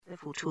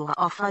future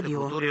of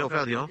radio.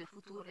 The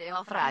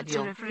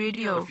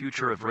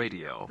future of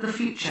radio. The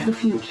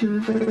future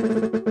of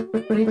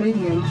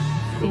radio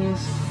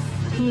is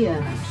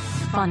here.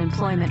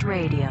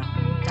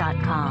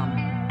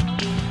 Funemploymentradio.com.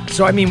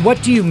 So, I mean,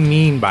 what do you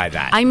mean by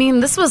that? I mean,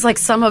 this was like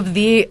some of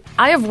the...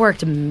 I have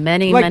worked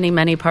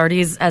many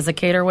parties as a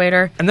cater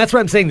waiter. And that's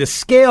what I'm saying. The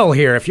scale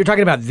here, if you're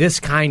talking about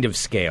this kind of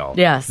scale,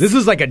 yes, this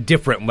is like a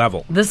different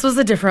level. This was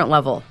a different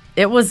level.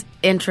 It was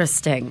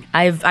interesting.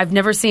 I've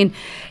never seen...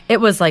 It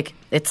was like...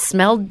 It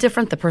smelled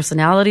different. The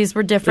personalities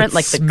were different.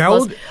 It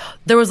smelled?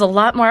 There was a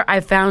lot more...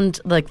 I found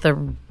like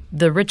the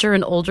richer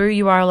and older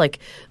you are, like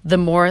the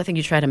more I think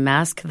you try to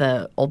mask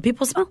the old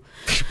people smell.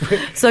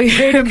 So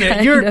wait a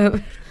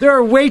minute, there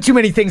are way too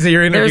many things that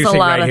you're introducing There's a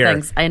lot right of here.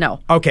 Things. I know.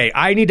 Okay,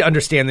 I need to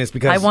understand this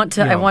because I want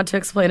to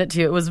explain it to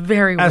you. It was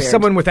very weird. As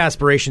someone with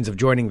aspirations of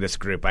joining this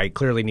group, I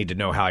clearly need to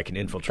know how I can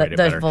infiltrate it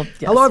better. Well, yes.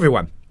 Hello,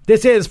 everyone.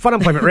 This is Fun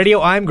Employment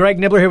Radio. I'm Greg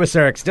Nibbler here with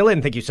Sarah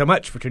Stillen. Thank you so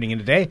much for tuning in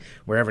today.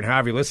 Wherever and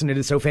however you listen, it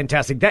is so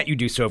fantastic that you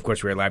do so. Of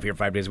course, we're live here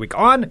 5 days a week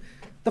on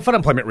the Fun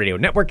Employment Radio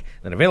Network,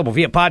 then available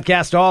via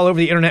podcast all over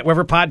the internet,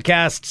 wherever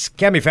podcasts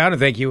can be found.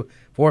 And thank you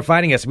for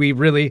finding us. We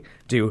really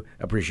do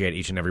appreciate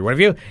each and every one of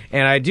you.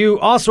 And I do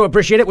also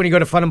appreciate it when you go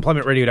to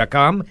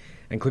funemploymentradio.com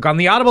and click on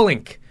the Audible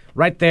link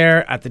right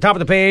there at the top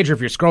of the page, or if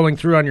you're scrolling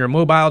through on your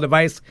mobile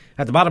device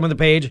at the bottom of the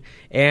page.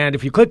 And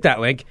if you click that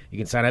link, you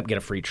can sign up, get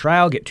a free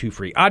trial, get 2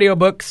 free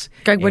audiobooks.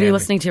 Greg, what are you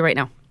listening to right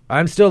now?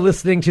 I'm still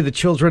listening to The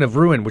Children of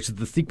Ruin, which is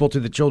the sequel to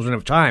The Children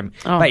of Time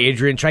by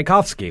Adrian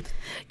Tchaikovsky.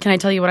 Can I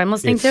tell you what I'm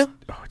listening to?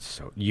 Oh, it's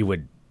so... You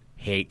would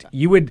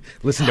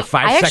listen to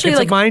 5 seconds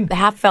of mine. I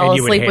half fell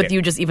asleep with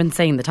you just even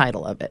saying the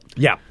title of it.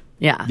 Yeah.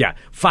 Yeah. Yeah.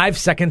 5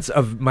 seconds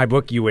of my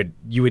book, you would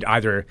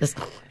either...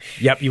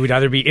 you would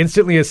either be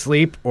instantly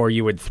asleep or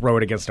you would throw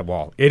it against a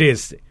wall.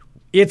 It's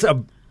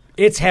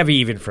heavy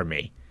even for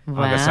me.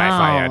 Wow, on the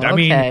sci-fi end. I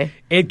mean,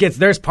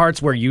 there's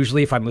parts where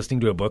usually if I'm listening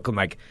to a book, I'm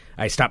like,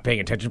 I stop paying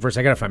attention for a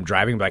second. If I'm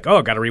driving, I'm like,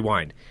 oh, got to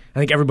rewind. I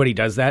think everybody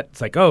does that.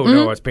 It's like, oh,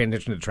 no, I was paying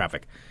attention to the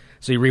traffic.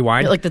 So you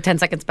rewind. Like the 10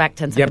 seconds back,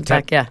 10 seconds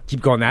back, yeah.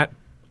 Keep going that.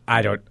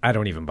 I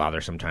don't even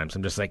bother sometimes.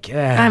 I'm just like,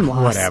 I'm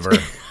lost. Whatever.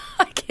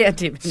 I can't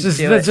even do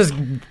it. Let's just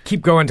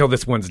keep going until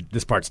this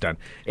part's done.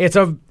 It's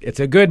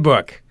a good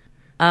book.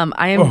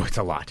 It's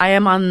a lot. I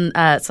am on,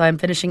 so I'm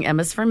finishing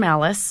Emma's for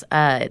Malice.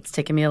 It's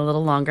taken me a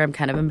little longer. I'm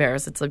kind of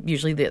embarrassed. It's like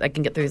usually I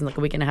can get through these in like a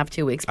week and a half,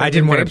 2 weeks. But I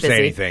didn't want to say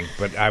anything,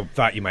 but I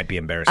thought you might be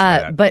embarrassed by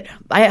that. But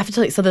I have to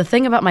tell you, so the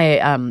thing about my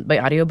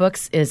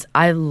audiobooks is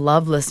I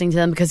love listening to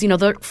them because,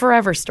 they're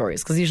forever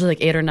stories because usually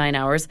like 8 or 9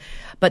 hours.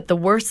 But the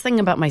worst thing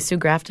about my Sue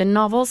Grafton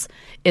novels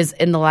is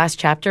in the last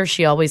chapter,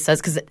 she always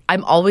says, because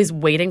I'm always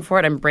waiting for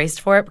it, I'm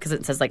braced for it because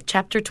it says like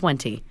chapter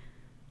 20,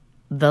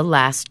 the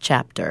last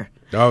chapter.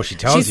 Oh, she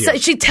tells you.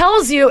 She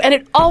tells you, and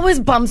it always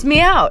bums me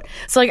out.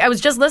 So, like, I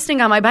was just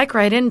listening on my bike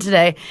ride in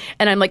today,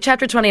 and I'm like,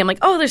 chapter 20. I'm like,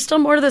 oh, there's still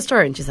more to the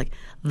story. And she's like,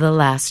 the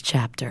last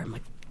chapter. I'm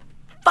like,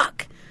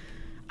 fuck.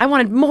 I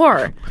wanted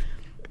more.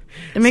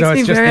 It makes me very upset. So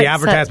it's just the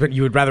advertisement.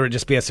 You would rather it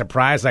just be a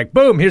surprise, like,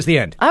 boom, here's the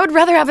end. I would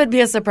rather have it be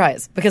a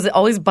surprise because it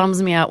always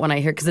bums me out when I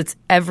hear, because it's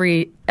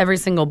every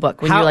single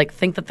book. When you, like,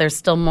 think that there's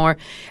still more,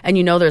 and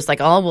there's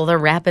like, oh, well, they're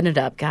wrapping it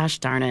up. Gosh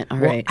darn it. All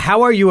right.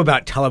 How are you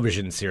about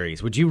television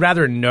series? Would you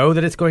rather know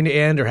that it's going to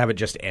end or have it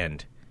just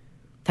end?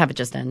 Have it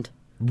just end.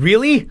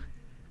 Really?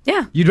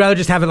 Yeah. You'd rather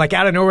just have it, like,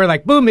 out of nowhere,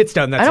 like, boom, it's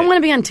done. That's I don't want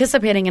to be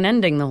anticipating an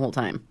ending the whole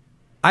time.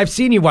 I've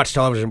seen you watch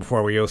television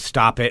before where you'll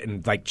stop it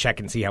and like check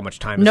and see how much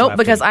time is left. Nope,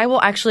 because I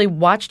will actually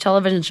watch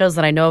television shows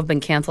that I know have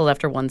been canceled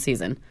after one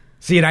season.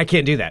 See, and I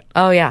can't do that.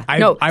 Oh, yeah. I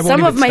won't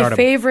some of my start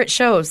favorite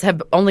shows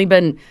have only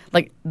been,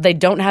 like, they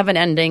don't have an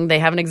ending, they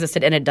haven't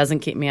existed, and it doesn't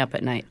keep me up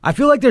at night. I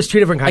feel like there's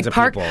two different kinds of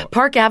people.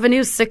 Park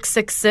Avenue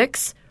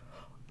 666,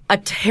 a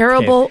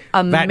terrible,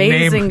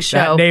 amazing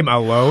show. That name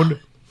alone.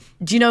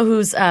 Do you know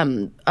who's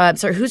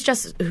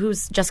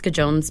Jessica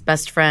Jones'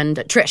 best friend?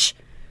 Trish.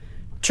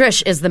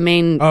 Trish is the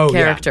main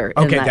character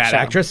in that show.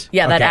 Actress?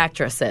 Yeah, that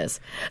actress is.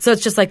 So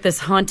it's just like this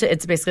haunted,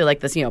 it's basically like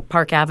this,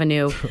 Park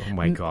Avenue. Oh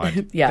my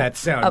God. Yeah. That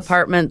sounds...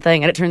 apartment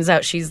thing. And it turns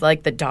out she's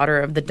like the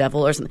daughter of the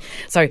devil or something.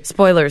 Sorry,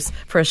 spoilers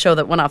for a show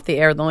that went off the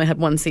air that only had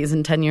one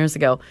season 10 years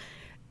ago.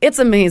 It's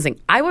amazing.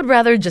 I would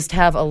rather just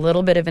have a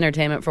little bit of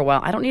entertainment for a while.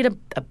 I don't need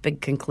a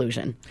big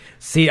conclusion.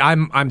 See,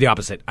 I'm the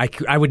opposite.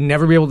 I would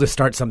never be able to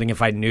start something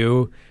if I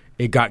knew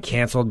it got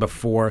canceled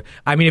before.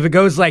 I mean, if it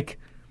goes like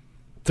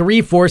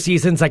 3-4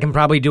 seasons, I can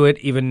probably do it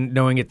even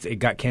knowing it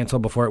got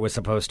canceled before it was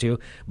supposed to.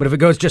 But if it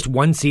goes just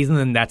one season,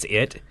 then that's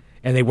it.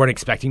 And they weren't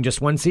expecting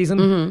just one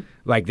season.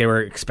 Like they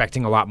were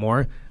expecting a lot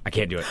more. I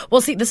can't do it. Well,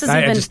 see, this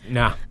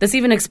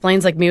even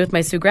explains like me with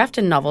my Sue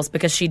Grafton novels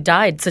because she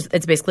died. So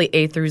it's basically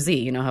A through Z.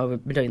 You know how we're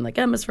doing like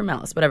Emma's for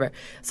Malice, whatever.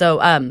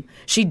 So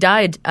she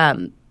died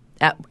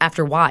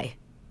after Y.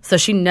 So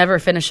she never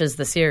finishes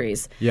the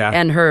series. Yeah.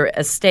 And her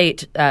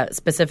estate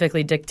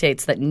specifically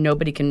dictates that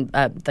nobody can,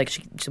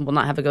 she will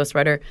not have a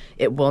ghostwriter.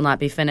 It will not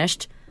be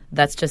finished.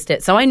 That's just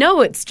it. So I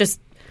know it's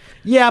just...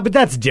 Yeah, but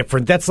that's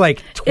different. That's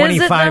like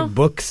 25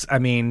 books. I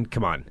mean,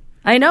 come on.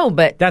 I know,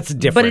 but That's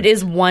different. But it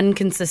is one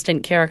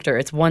consistent character.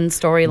 It's one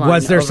storyline.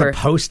 Was there over...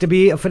 supposed to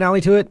be a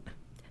finale to it?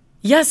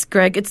 Yes,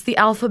 Greg. It's the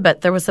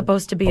alphabet. There was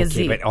supposed to be a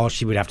Z. But all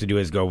she would have to do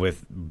is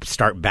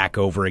start back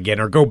over again,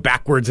 or go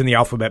backwards in the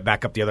alphabet,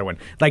 back up the other one.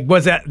 Like,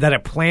 was that a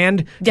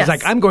planned? Yes. She's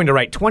like, I'm going to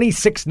write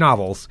 26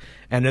 novels,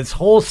 and this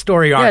whole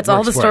story arc. Yeah, it's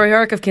all the works for story it.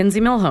 arc of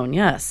Kinsey Milhone.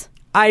 Yes.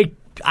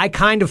 I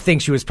kind of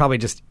think she was probably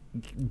just,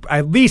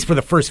 at least for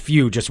the first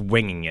few, just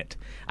winging it.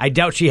 I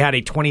doubt she had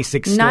a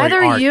 26 story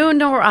Neither arc. you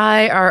nor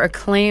I are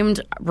acclaimed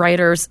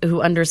writers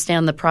who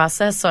understand the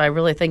process, so I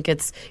really think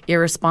it's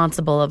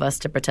irresponsible of us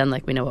to pretend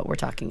like we know what we're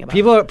talking about.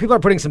 People are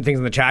putting some things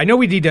in the chat. I know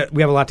we have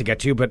a lot to get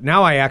to, but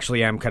now I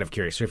actually am kind of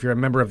curious. So if you're a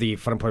member of the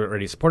Fun Employment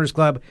Radio Supporters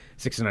Club,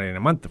 $6.99 a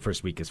month, the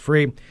first week is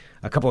free.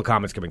 A couple of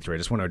comments coming through. I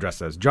just want to address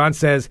those. John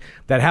says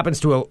that happens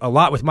to a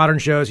lot with modern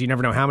shows. You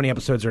never know how many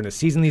episodes are in a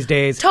season these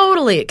days.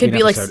 Totally. It could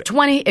be like episode.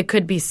 20. It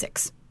could be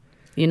 6.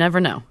 You never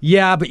know.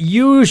 Yeah, but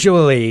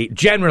usually,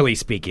 generally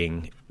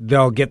speaking,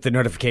 they'll get the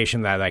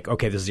notification that, like,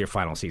 okay, this is your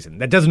final season.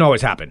 That doesn't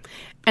always happen.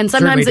 And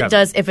sometimes Certainly it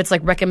does if it's like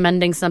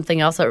recommending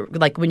something else, or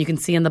like when you can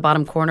see in the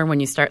bottom corner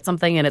when you start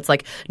something and it's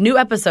like new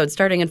episode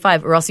starting in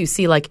 5, or else you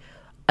see like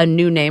a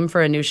new name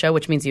for a new show,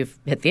 which means you've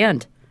hit the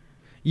end.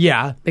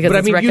 Yeah, Because but I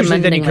it's mean, usually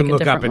then you recommending, can like, a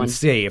look up different and one.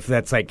 see if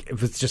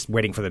if it's just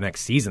waiting for the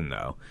next season,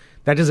 though.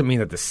 That doesn't mean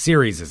that the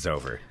series is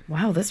over.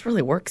 Wow, this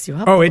really works you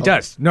up. Oh, a it little.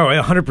 does. No,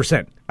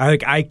 100%.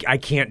 I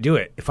can't do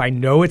it. If I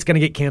know it's going to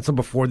get canceled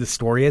before the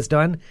story is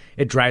done,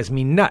 it drives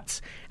me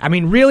nuts. I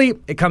mean, really,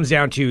 it comes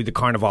down to the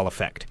Carnival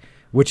effect,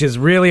 which has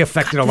really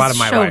affected a lot of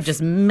my This show life.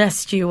 just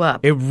messed you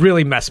up. It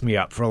really messed me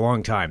up for a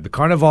long time. The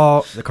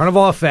Carnival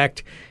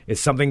effect is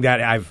something that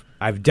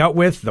I've dealt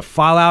with, the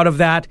fallout of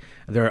that.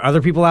 There are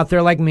other people out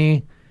there like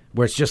me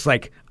where it's just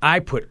like, I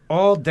put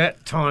all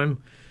that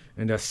time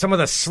into some of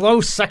the slow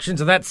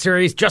sections of that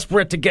series just for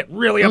it to get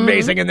really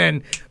amazing, and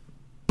then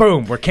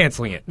boom, we're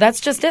canceling it. That's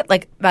just it.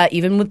 Like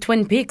even with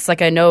Twin Peaks,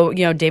 like I know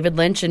David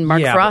Lynch and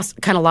Mark Yeah,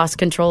 Frost kind of lost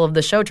control of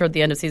the show toward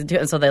the end of season 2,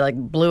 and so they like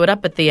blew it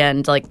up at the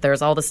end. Like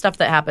there's all the stuff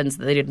that happens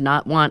that they did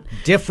not want.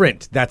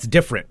 Different. That's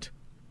different.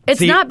 It's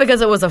See, not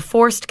because it was a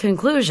forced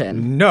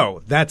conclusion.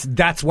 No,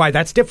 that's why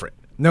that's different.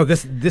 No,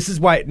 this is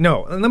why.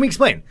 No, and let me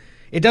explain.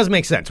 It does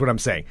make sense what I'm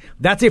saying.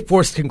 That's a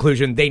forced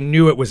conclusion. They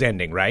knew it was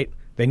ending, right?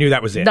 They knew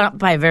that was it. Not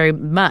by very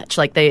much.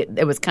 Like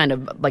it was kind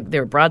of like they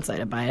were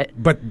broadsided by it.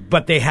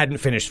 But they hadn't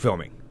finished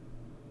filming.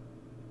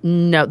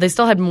 No, they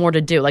still had more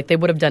to do. Like they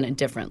would have done it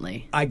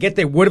differently. I get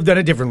they would have done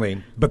it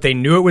differently, but they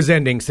knew it was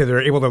ending, so they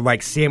were able to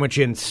like sandwich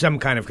in some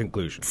kind of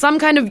conclusion. Some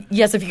kind of,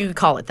 yes, if you could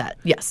call it that.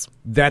 Yes.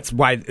 That's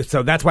why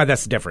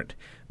that's different.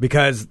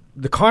 Because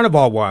the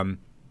Carnival one,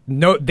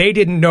 no, they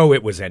didn't know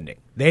it was ending.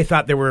 They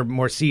thought there were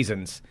more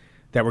seasons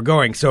that were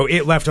going, so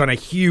it left on a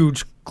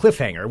huge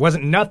cliffhanger. It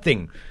wasn't,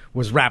 nothing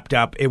was wrapped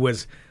up. It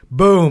was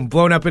boom,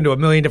 blown up into a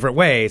million different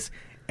ways,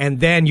 and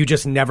then you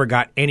just never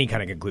got any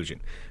kind of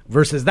conclusion.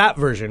 Versus that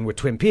version with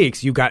Twin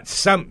Peaks, you got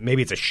some,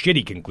 maybe it's a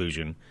shitty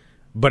conclusion,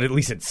 but at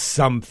least it's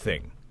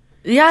something.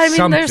 Yeah, I mean,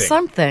 Something. there's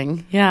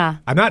something. Yeah.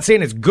 I'm not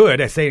saying it's good.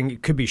 I'm saying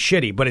it could be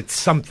shitty, but it's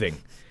something.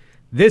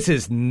 This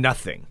is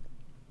nothing.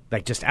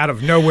 Like, just out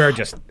of nowhere,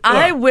 just...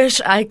 I ugh. wish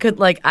I could,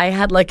 like, I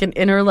had, like, an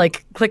inner,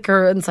 like,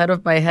 clicker inside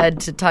of my head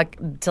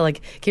to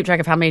keep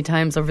track of how many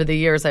times over the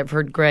years I've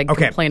heard Greg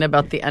complain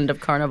about the end of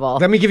Carnival.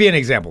 Let me give you an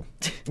example.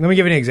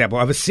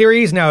 Of a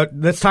series. Now,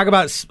 let's talk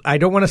about... I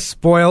don't want to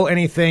spoil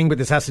anything, but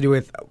this has to do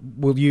with...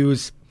 We'll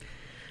use,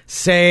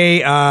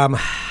 say,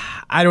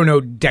 I don't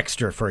know,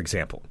 Dexter, for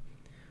example.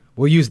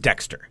 We'll use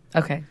Dexter.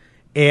 Okay.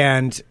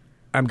 And...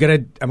 I'm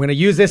gonna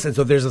use this, and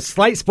so there's a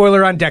slight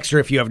spoiler on Dexter.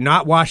 If you have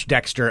not watched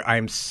Dexter,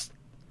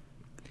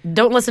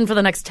 Don't listen for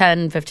the next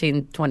 10,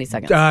 15, 20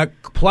 seconds.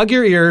 Plug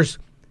your ears.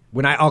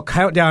 When I'll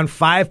count down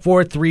 5,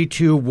 4, 3,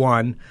 2,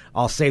 1.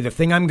 I'll say the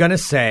thing I'm gonna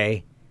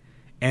say,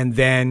 and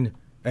then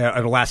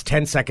it'll last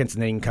 10 seconds,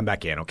 and then you can come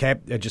back in. Okay,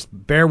 just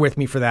bear with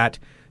me for that.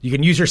 You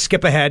can use your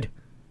skip ahead.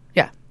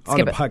 Yeah, on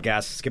the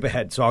podcast. Skip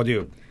ahead. So I'll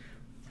do.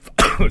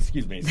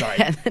 Excuse me. Sorry.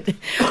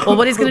 Well,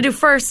 what he's going to do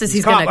first is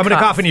he's going to I'm going to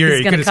cough in your ear.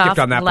 You could have skipped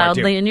on that part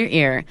too. Loudly in your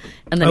ear,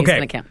 and then he's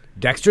going to count.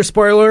 Dexter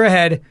spoiler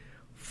ahead.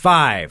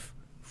 5,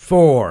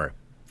 4,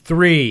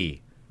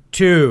 3,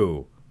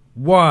 2,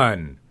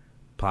 1.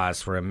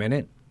 Pause for a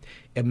minute.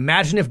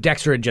 Imagine if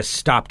Dexter had just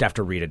stopped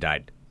after Rita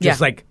died.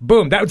 Just like,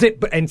 boom, that was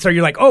it. And so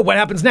you're like, oh, what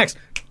happens next?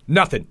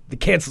 Nothing.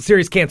 The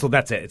series canceled.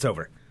 That's it. It's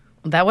over.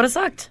 That would have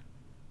sucked.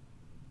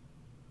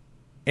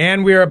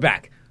 And we are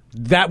back.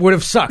 That would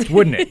have sucked,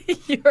 wouldn't it?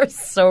 You're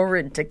so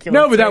ridiculous.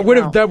 No, but that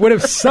would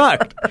have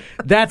sucked.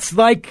 That's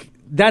like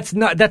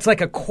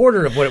a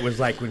quarter of what it was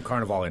like when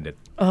Carnival ended.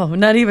 Oh,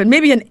 not even.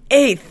 Maybe an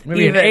eighth.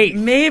 Maybe an eighth.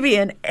 Maybe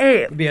an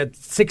eighth. Maybe a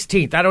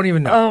 16th. I don't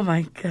even know. Oh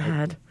my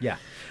God. Yeah.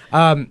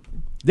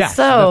 Yeah.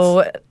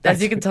 So,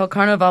 as you can tell,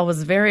 Carnival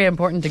was very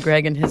important to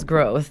Greg and his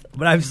growth.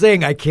 But I'm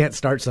saying I can't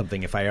start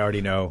something if I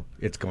already know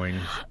it's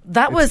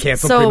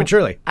canceled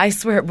prematurely. I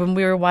swear, when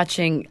we were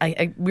watching,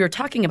 we were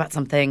talking about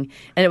something,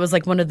 and it was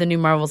like one of the new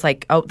Marvels,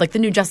 like the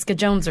new Jessica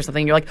Jones or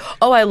something. You're like,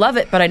 oh, I love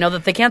it, but I know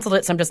that they canceled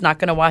it, so I'm just not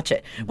going to watch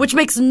it. Which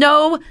makes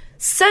no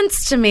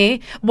sense to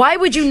me. Why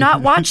would you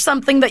not watch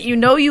something that you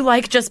know you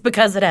like just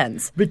because it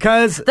ends?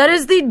 Because that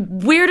is the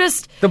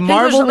weirdest. The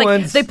Marvel like,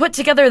 ones. They put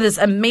together this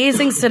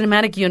amazing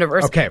cinematic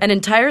universe, an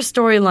entire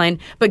storyline,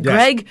 but Yes.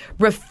 Greg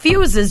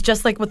refuses,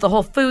 just like with the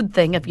whole food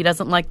thing, if he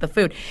doesn't like the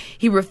food,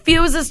 he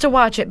refuses to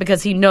watch it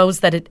because he knows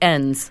that it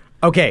ends.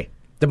 Okay,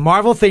 the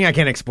Marvel thing I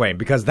can't explain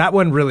because that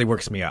one really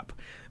works me up.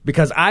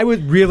 Because I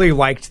really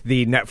liked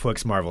the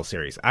Netflix Marvel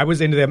series. I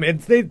was into them. And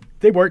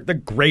they weren't the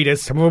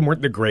greatest. Some of them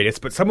weren't the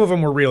greatest, but some of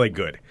them were really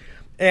good.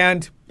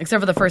 And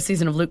except for the first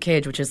season of Luke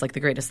Cage, which is like the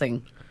greatest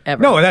thing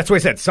ever. No, that's what I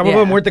said. Some of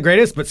them weren't the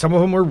greatest, but some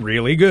of them were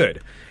really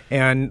good.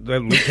 And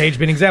Luke Cage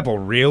being an example,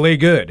 really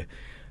good.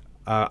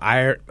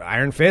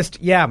 Iron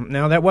Fist,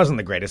 no, that wasn't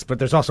the greatest, but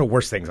there's also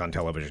worse things on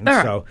television.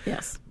 Right. So,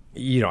 yes.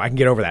 I can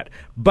get over that.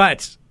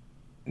 But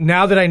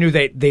now that I knew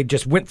they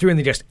just went through and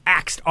they just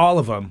axed all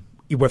of them,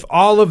 with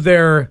all of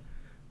their,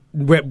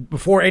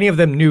 before any of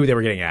them knew they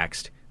were getting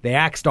axed, they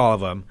axed all of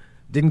them,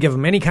 didn't give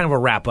them any kind of a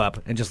wrap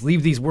up, and just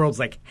leave these worlds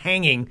like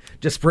hanging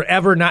just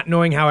forever, not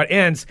knowing how it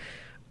ends.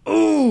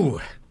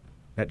 Ooh,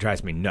 that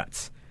drives me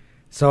nuts.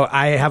 So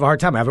I have a hard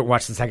time. I haven't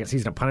watched the second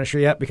season of Punisher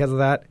yet because of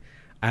that.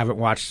 I haven't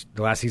watched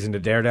the last season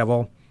of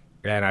Daredevil,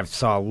 and I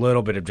saw a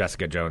little bit of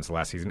Jessica Jones the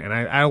last season, and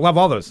I love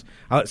all those.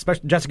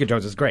 Especially Jessica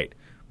Jones is great,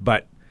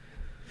 but.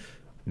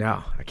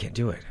 No, I can't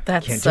do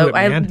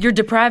it. You're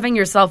depriving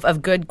yourself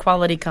of good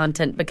quality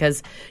content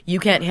because you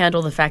can't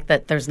handle the fact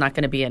that there's not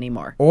going to be any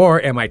more. Or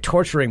am I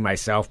torturing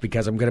myself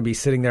because I'm going to be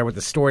sitting there with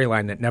a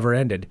storyline that never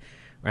ended,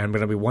 and I'm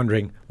going to be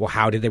wondering, well,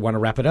 how did they want to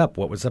wrap it up?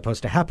 What was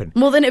supposed to happen?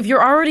 Well, then if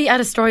you're already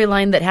at a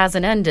storyline that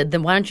hasn't ended,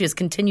 then why don't you just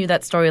continue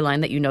that storyline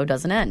that you know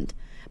doesn't end,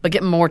 but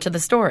get more to the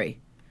story?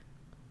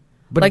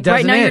 But like it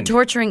doesn't right now, end. you're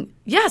torturing.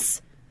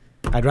 Yes.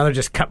 I'd rather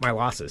just cut my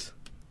losses.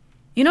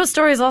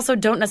 Stories also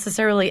don't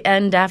necessarily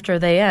end after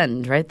they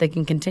end, right? They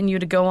can continue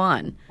to go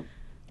on.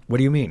 What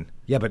do you mean?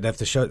 Yeah, but if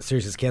the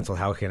series is canceled,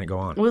 how can it go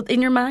on? Well,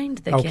 in your mind,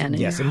 they can.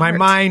 Yes, in my heart.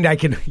 mind, I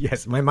can.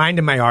 Yes, my mind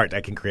and my heart,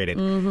 I can create it.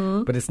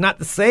 Mm-hmm. But it's not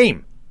the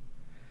same.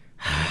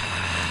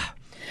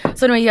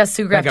 So anyway, yes,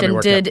 Sue Grafton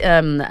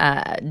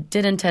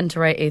did intend to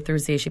write A through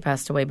Z. She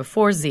passed away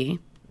before Z.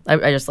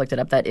 I just looked it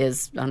up. That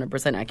is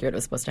 100% accurate. It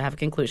was supposed to have a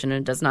conclusion, and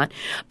it does not.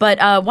 But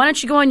why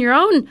don't you go on your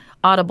own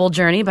Audible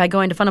journey by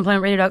going to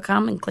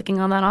funemploymentradio.com and clicking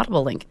on that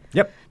Audible link.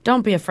 Yep.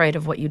 Don't be afraid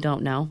of what you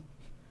don't know.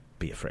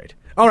 Be afraid.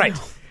 All right.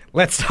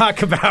 Let's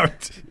talk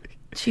about...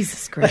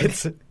 Jesus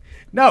Christ.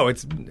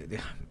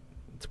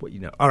 It's what you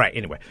know. All right.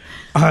 Anyway,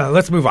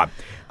 let's move on.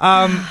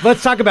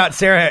 Let's talk about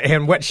Sarah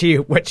and what she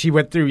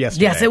went through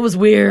yesterday. Yes, it was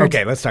weird.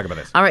 Okay, let's talk about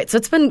this. All right. So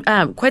it's been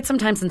quite some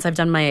time since I've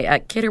done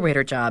my cater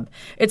waiter job.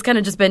 It's kind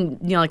of just been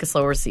like a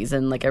slower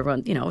season. Like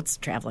everyone, it's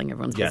traveling.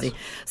 Everyone's busy.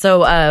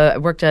 So I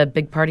worked a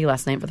big party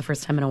last night for the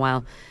first time in a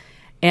while,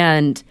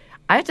 and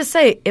I have to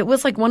say it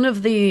was like one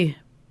of the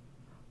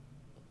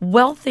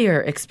wealthier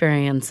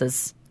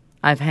experiences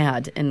I've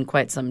had in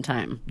quite some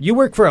time. You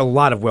work for a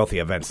lot of wealthy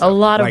events. A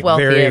lot of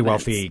wealthy very events.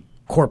 Wealthy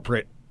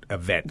corporate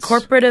events.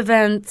 Corporate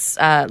events,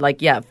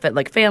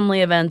 like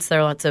family events. There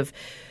are lots of.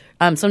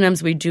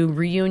 Sometimes we do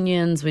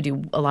reunions. We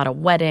do a lot of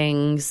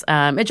weddings.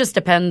 It just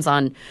depends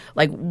on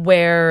like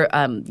where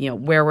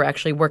we're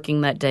actually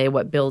working that day,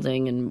 what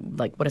building, and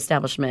like what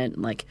establishment.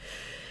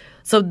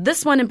 So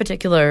this one in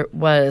particular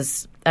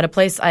was at a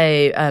place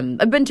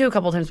I've been to a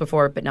couple times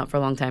before, but not for a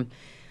long time.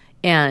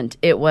 And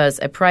it was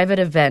a private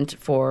event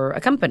for a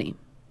company.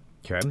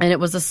 Okay. And it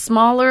was a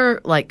smaller,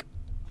 like,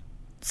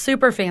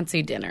 super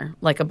fancy dinner,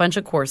 like a bunch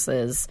of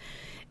courses.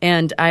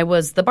 And I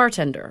was the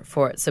bartender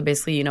for it. So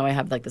basically, I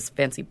have like this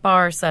fancy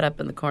bar set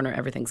up in the corner.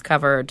 Everything's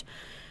covered.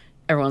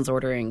 Everyone's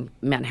ordering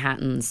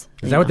Manhattans.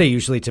 Is that what they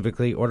usually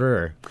typically order?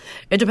 Or?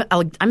 It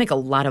depends. I make a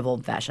lot of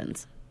old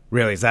fashions.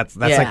 Really? That's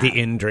like the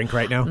in drink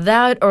right now?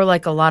 That or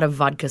like a lot of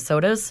vodka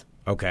sodas.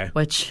 Okay.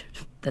 Which,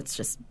 that's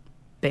just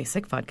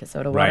basic vodka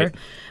soda water.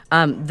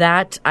 Right.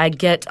 That I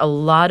get a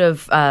lot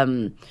of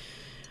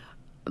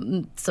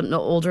some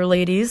older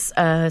ladies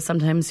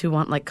sometimes who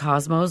want like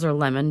Cosmos or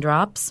lemon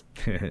drops.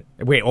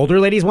 Wait, older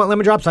ladies want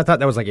lemon drops? I thought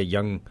that was like a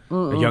young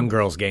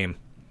girl's game.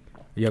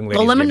 A young ladies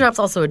Well, lemon game. drop's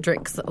also a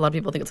drink. 'Cause a lot of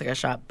people think it's like a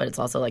shot, but it's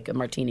also like a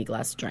martini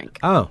glass drink.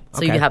 Oh,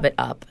 so okay. you have it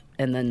up,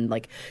 and then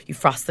like you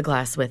frost the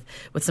glass with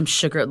some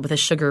sugar, with a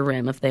sugar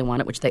rim if they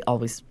want it, which they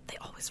always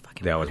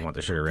fucking. They always want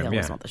the sugar rim. They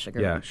always yeah. want the sugar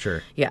Yeah, rim.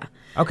 sure. Yeah.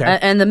 Okay.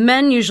 And the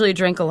men usually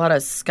drink a lot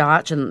of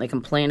scotch, and they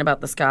complain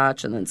about the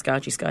scotch, and then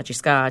scotchy.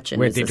 And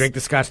Wait, it's they this- drink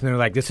the scotch and they're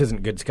like, "This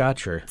isn't good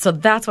scotch," or So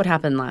that's what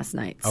happened last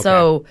night. Okay.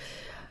 So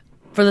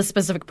for the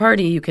specific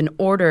party, you can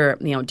order,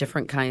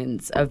 different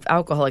kinds of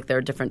alcohol. Like there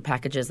are different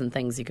packages and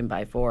things you can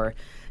buy for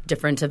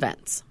different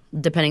events,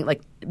 depending,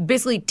 like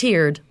basically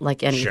tiered,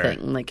 like anything.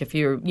 Sure. Like if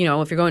you're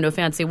going to a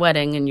fancy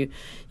wedding and you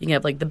can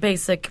have like the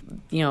basic,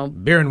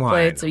 beer and wine.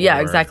 plates. So, yeah,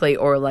 or- exactly.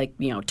 Or like,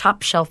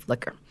 top shelf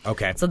liquor.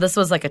 Okay. So this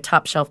was like a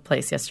top shelf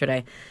place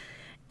yesterday.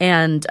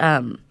 And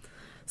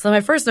so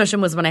my first notion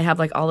was when I have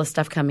like all the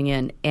stuff coming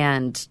in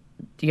and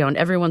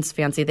everyone's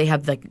fancy, they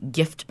have like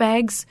gift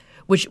bags,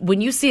 which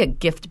when you see a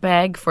gift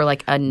bag for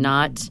like a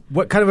not.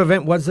 What kind of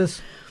event was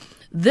this?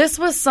 This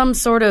was some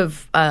sort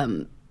of,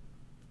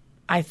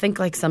 I think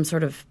like some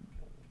sort of,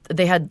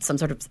 they had some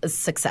sort of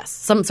success,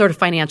 some sort of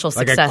financial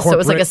Like a success. So it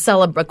was like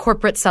corporate- a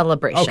corporate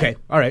celebration. Okay,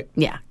 all right.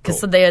 Yeah, because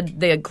Cool. so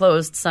they had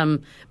closed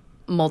some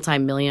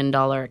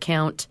multi-million-dollar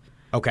account.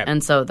 Okay.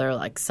 And so they're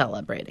like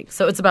celebrating.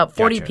 So it's about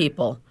 40 Gotcha.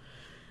 people.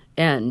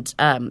 And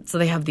so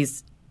they have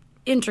these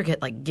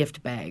intricate like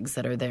gift bags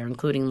that are there,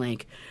 including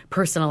like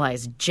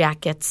personalized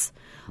jackets,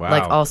 Wow.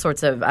 like all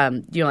sorts of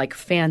like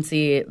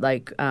fancy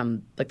like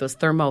those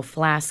thermo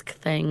flask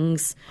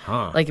things,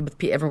 like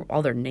with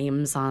all their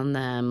names on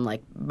them,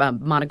 like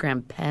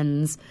monogram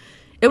pens.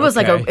 It was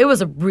Okay. it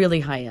was a really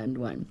high end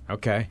one.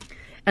 Okay.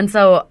 And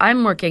so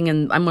I'm working,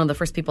 and I'm one of the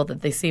first people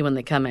that they see when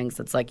they come in.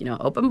 So it's like,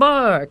 open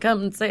bar,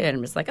 come and say it. And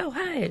I'm just like, oh,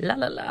 hi, la,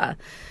 la, la,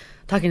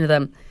 talking to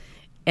them.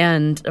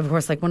 And, of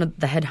course, like one of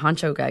the head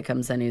honcho guy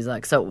comes in. He's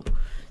like, so,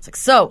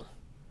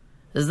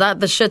 is that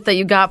the shit that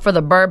you got for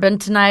the bourbon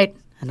tonight?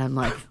 And I'm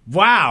like,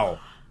 Wow.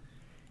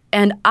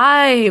 and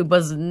I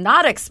was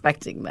not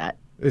expecting that.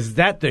 Is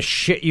that the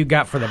shit you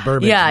got for the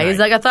bourbon Yeah, tonight? he's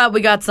like, I thought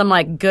we got some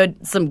like good,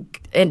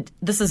 and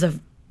this is a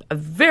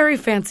very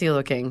fancy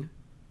looking,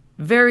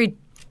 very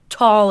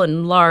tall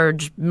and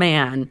large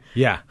man.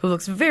 Yeah. Who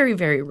looks very,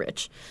 very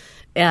rich.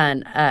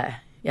 And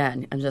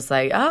and I'm just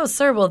like, oh,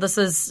 sir, well, this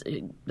is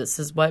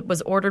what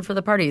was ordered for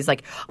the party. He's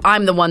like,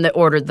 I'm the one that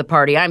ordered the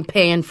party. I'm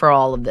paying for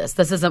all of this.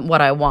 This isn't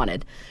what I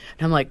wanted.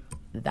 And I'm like,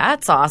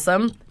 that's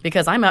awesome,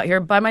 because I'm out here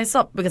by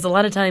myself. Because a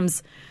lot of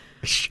times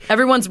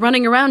everyone's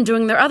running around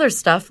doing their other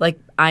stuff. Like,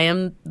 I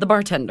am the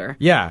bartender.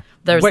 Yeah.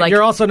 There's but like-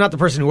 you're also not the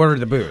person who ordered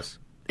the booze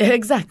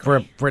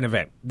Exactly. for an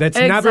event. That's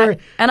never...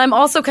 And I'm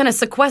also kind of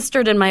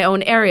sequestered in my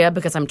own area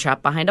because I'm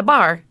trapped behind a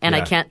bar, and I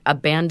Yeah. can't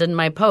abandon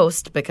my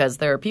post because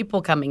there are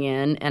people coming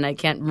in, and I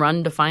can't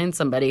run to find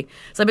somebody.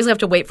 So I basically have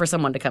to wait for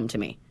someone to come to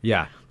me.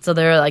 Yeah. So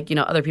there are like,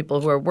 other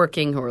people who are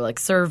working, who are like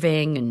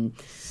serving, and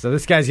So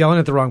this guy's yelling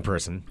at the wrong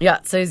person. yeah.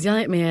 So he's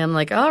yelling at me. I'm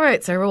like, all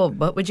right, sir, well,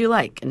 what would you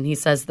like? And he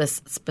says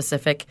this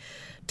specific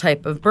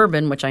type of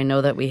bourbon, which I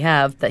know that we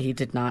have, that he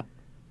did not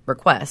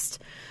request.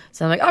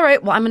 So I'm like, all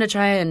right, well, I'm going to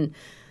try and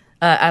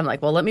I'm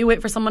like, well, let me wait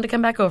for someone to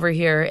come back over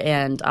here,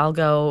 and I'll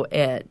go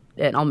and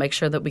I'll make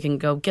sure that we can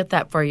go get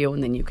that for you,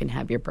 and then you can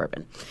have your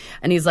bourbon.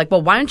 And he's like,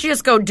 well, why don't you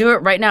just go do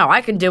it right now?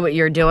 I can do what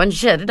you're doing.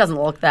 Shit, it doesn't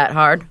look that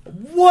hard.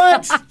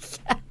 What?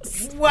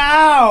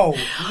 Wow.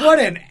 What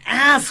an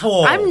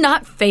asshole. I'm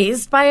not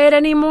fazed by it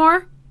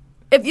anymore.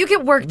 If you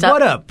get worked up.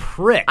 What a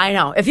prick. I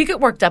know. If you get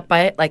worked up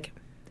by it, like,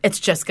 it's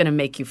just going to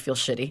make you feel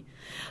shitty.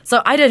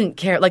 So I didn't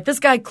care. Like, this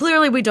guy,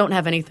 clearly we don't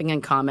have anything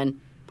in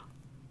common.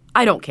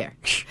 I don't care.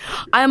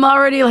 I'm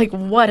already like,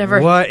 whatever.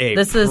 What a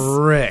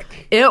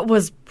prick. It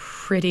was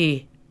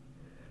pretty.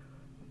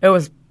 It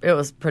was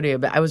pretty.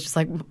 I was just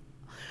like,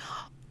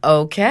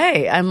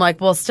 okay. I'm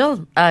like, well,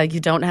 still, you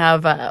don't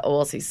have a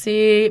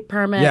OLCC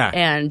permit, Yeah.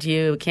 and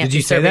you can't Did be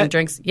you say serving that?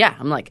 drinks. Yeah,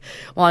 I'm like,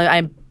 well,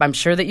 I'm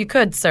sure that you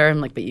could, sir.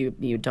 I'm like, but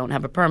you don't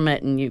have a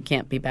permit, and you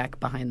can't be back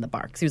behind the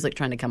bar. Because he was like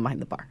trying to come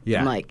behind the bar. Yeah.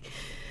 I'm like,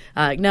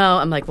 no.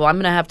 I'm like, well, I'm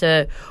going to have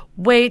to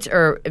wait,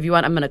 or if you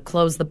want, I'm going to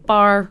close the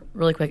bar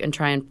really quick and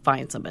try and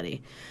find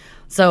somebody.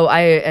 So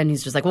and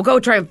he's just like, well, go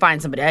try and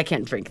find somebody. I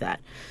can't drink that.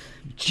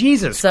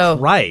 Jesus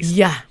Christ.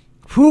 Yeah.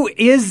 Who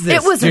is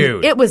this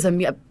dude? It was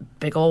a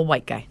big old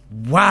white guy.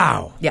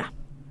 Wow. Yeah.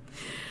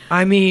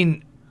 I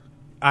mean,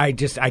 I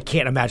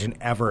can't imagine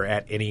ever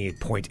at any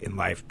point in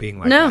life being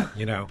like No.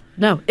 that,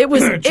 No, it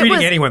was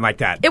Treating anyone like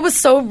that. It was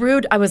so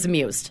rude. I was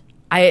amused.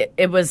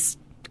 It was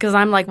because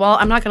I'm like, well,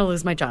 I'm not going to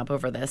lose my job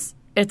over this.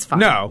 It's fine.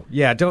 No.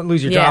 Yeah, don't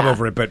lose your job Yeah.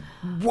 over it, but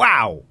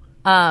wow.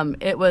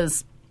 It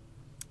was.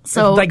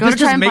 So Like, go this to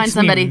try just and makes find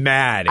somebody. me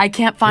mad I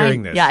can't hearing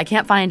find. this. Yeah, I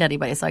can't find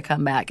anybody. So I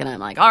come back and I'm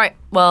like, all right,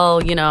 well,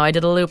 I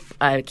did a loop.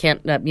 I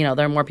can't. There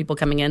are more people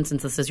coming in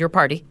since this is your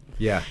party.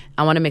 Yeah.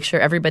 I want to make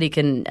sure everybody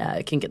can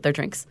get their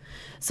drinks.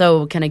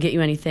 So can I get you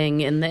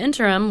anything in the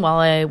interim while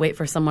I wait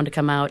for someone to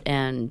come out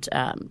and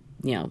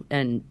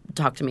and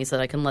talk to me so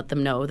that I can let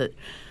them know that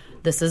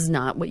this is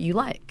not what you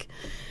like.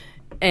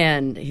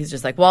 And he's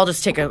just like, well, I'll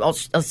just take a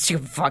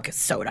fucking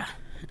soda.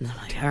 And I'm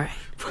like, all right.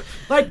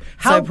 Like,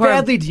 how I pour-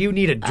 badly do you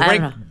need a I don't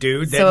drink, know.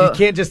 dude, that So- you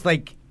can't just,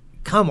 like,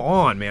 come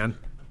on, man.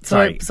 So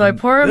Sorry. I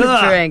pour him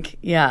Ugh. a drink.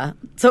 Yeah.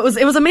 So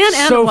it was a man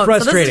and So a woman. So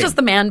this frustrating. is just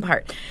the man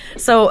part.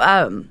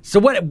 So So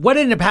what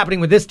ended up happening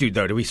with this dude,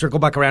 though? Do we circle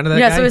back around to that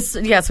yeah,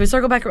 guy? so we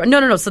circle back around.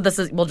 No. So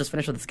we'll just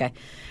finish with this guy.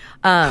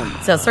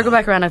 So circle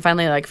back around. I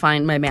finally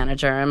find my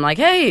manager. I'm like,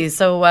 hey,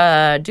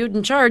 so dude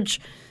in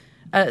charge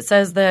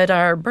says that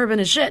our bourbon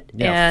is shit,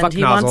 Yeah, and fuck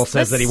he nozzle wants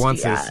says this, that he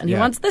wants yeah, this, and he yeah.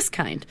 wants this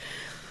kind.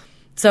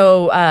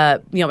 So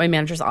my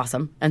manager's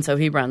awesome, and so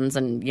he runs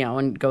and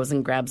and goes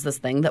and grabs this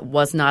thing that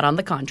was not on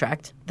the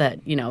contract.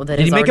 That that Did has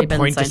he make already a been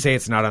point to signed. say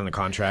it's not on the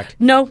contract?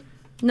 No.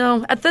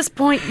 No, at this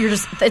point,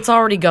 it's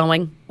already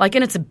going. Like,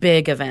 and it's a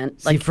big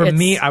event. See, for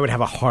me, I would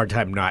have a hard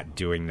time not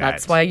doing that.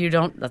 That's why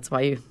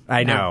you.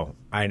 I know.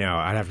 I'd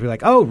have to be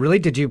like, oh, really?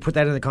 Did you put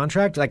that in the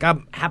contract? Like,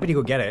 I'm happy to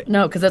go get it.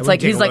 No, because it's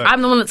like, he's like,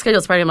 I'm the one that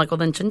schedules Friday. I'm like, well,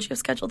 then shouldn't you have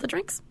scheduled the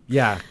drinks?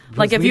 Yeah.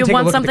 Like, if you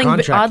want something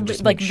oddly,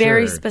 like,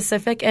 very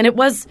specific, and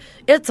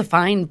it's a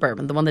fine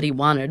bourbon, the one that he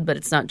wanted, but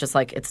it's not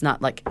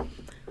like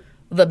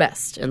the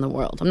best in the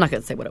world. I'm not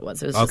going to say what it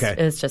was. It was okay.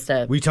 It's just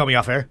a. Will you tell me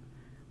off air?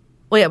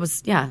 Well, yeah, it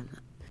was, yeah.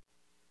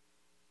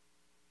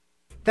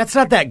 That's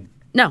not that.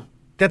 No.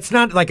 That's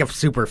not like a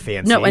super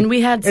fancy. No, and we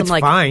had some it's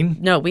fine.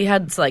 No, we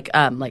had like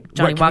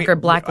Johnny Walker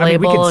Black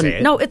Label. We can say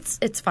it. No,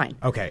 it's fine.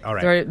 Okay, all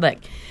right. They're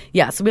like,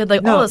 yeah, so we had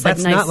like no, all this like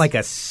that's nice. not like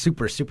a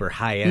super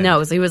high end.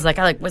 No, so he was like,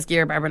 I like whiskey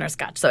or bourbon or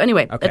scotch. So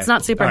anyway, it's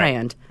not super high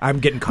end. I'm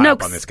getting caught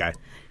up on this guy.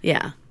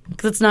 Yeah,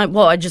 because it's not.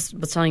 Well, I just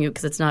was telling you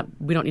because it's not.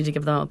 We don't need to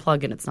give them a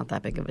plug, and it's not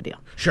that big of a deal.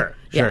 Sure.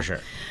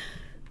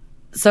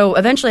 So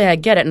eventually I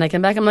get it, and I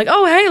come back. I'm like,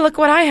 oh, hey, look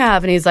what I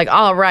have. And he's like,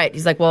 all right.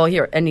 He's like, well,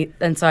 here.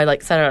 And so I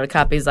like set out a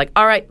copy. He's like,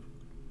 all right,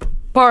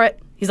 pour it.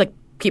 He's like,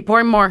 keep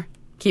pouring more.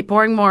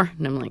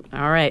 And I'm like,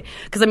 all right.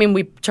 Because, I mean,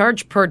 we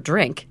charge per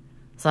drink.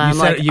 So I'm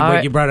like,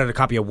 you brought out a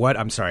copy of what?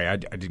 I'm sorry, I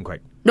didn't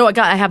quite. No,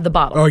 I have the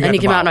bottle. Oh, and he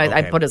came out, and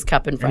I put his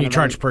cup in front of him. And you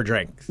charge per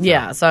drink. So.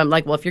 Yeah. So I'm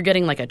like, well, if you're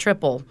getting like a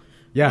triple.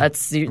 Yeah,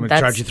 that's I'm gonna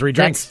charge you 3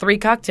 drinks. That's 3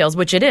 cocktails,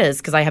 which it is,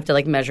 because I have to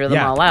like measure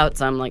them all out.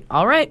 So I'm like,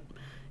 all right.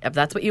 If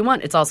that's what you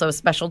want. It's also a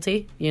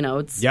specialty. You know,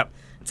 it's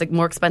like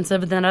more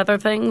expensive than other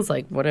things,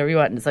 like whatever you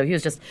want. And so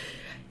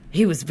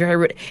he was very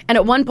rude. And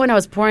at one point I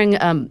was pouring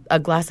a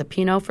glass of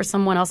Pinot for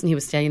someone else, and he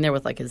was standing there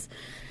with like his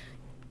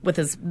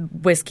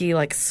whiskey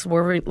like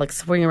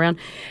swirling around.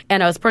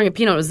 And I was pouring a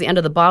Pinot. It was the end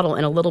of the bottle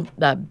in a little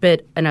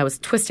bit, and I was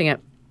twisting it.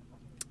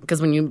 Because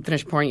when you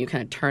finish pouring, you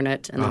kind of turn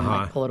it and then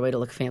like, pull it away to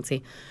look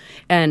fancy.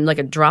 And like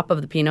a drop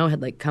of the Pinot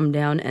had like come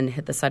down and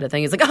hit the side of the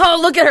thing. He's like, oh,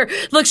 look at her.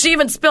 Look, she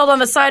even spilled on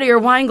the side of your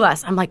wine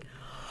glass. I'm like,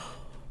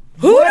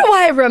 who do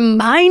I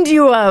remind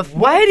you of?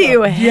 Why do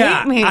you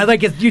hate me? I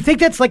like it. Do you think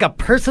that's like a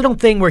personal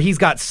thing where he's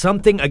got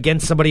something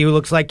against somebody who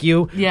looks like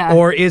you? Yeah.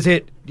 Or is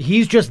it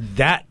he's just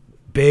that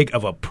big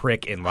of a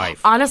prick in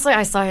life? Honestly,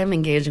 I saw him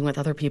engaging with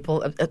other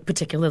people,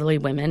 particularly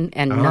women,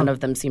 and none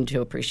of them seemed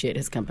to appreciate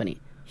his company.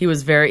 He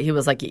was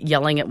like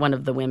yelling at one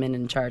of the women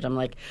in charge. I'm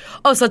like,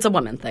 oh, so it's a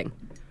woman thing.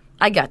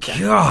 I gotcha.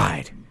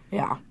 God.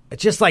 Yeah.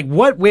 It's just like,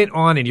 what went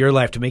on in your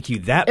life to make you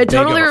that big It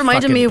totally of a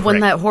reminded me of prick? when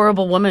that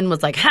horrible woman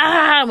was like,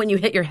 ha, when you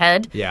hit your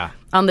head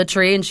on the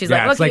tree. And she's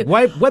like, it's like,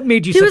 what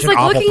made you such an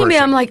awful person? He was like looking at me.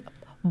 I'm like,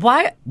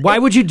 why? Why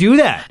would you do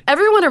that?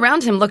 Everyone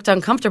around him looked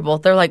uncomfortable.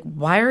 They're like,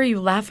 why are you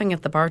laughing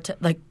at the bartender?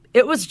 Like,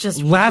 it was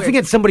just laughing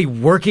weird. at somebody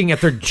working at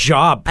their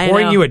job,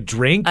 pouring you a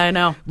drink. I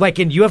know. Like,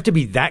 and you have to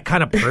be that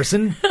kind of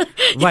person?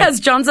 Like, yes,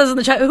 John says in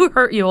the chat, who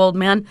hurt you, old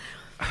man?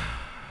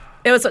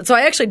 It was so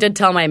I actually did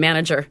tell my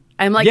manager.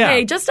 I'm like,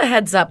 hey, just a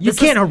heads up. You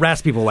can't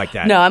harass people like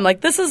that. No, I'm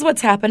like, this is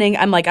what's happening.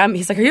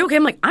 He's like, are you okay?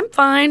 I'm like, I'm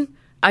fine.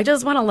 I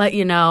just want to let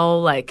you know,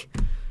 like,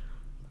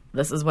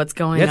 this is what's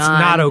going on. It's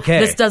not okay.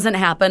 This doesn't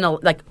happen.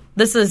 Like,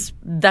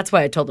 that's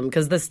why I told him,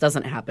 because this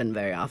doesn't happen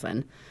very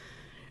often.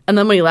 And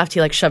then when he left, he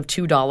like shoved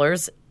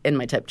 $2 in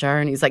my tip jar,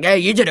 and he's like, hey,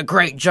 you did a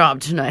great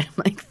job tonight.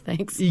 I'm like,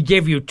 thanks. He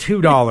gave you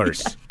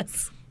 $2.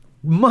 Yes.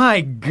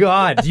 My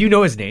God. Do you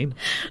know his name?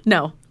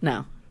 No.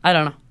 I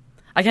don't know.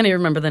 I can't even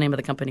remember the name of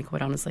the company,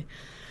 quite honestly.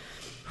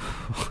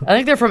 I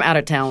think they're from out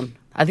of town.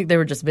 I think they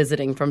were just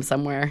visiting from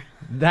somewhere.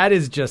 That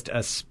is just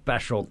a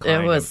special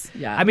kind It was, of,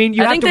 yeah. I mean,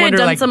 I think they had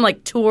done some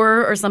like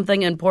tour or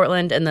something in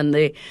Portland, and then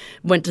they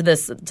went to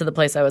the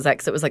place I was at,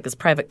 because it was like this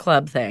private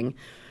club thing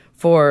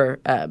for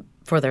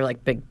their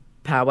like big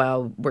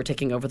powwow, we're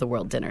taking over the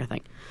world dinner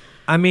thing.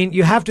 I mean,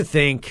 you have to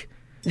think.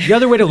 The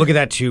other way to look at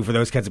that too, for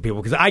those kinds of people,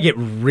 because I get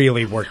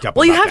really worked up.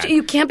 Well, about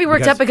you can't be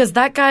worked up, because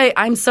that guy,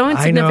 I'm so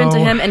insignificant to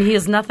him, and he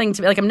is nothing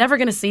to me. Like, I'm never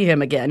going to see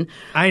him again.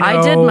 I know.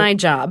 I did my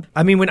job.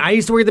 I mean, when I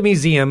used to work at the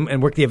museum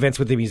and work the events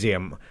with the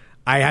museum,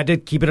 I had to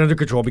keep it under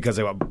control because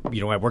I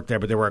worked there.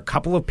 But there were a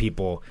couple of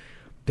people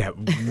that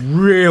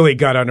really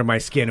got under my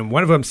skin, and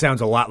one of them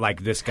sounds a lot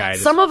like this guy.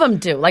 Some of them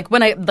do. Like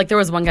there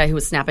was one guy who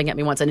was snapping at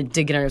me once, and it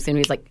did get under my skin.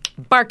 He's like,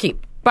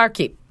 barkeep,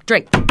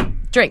 drink.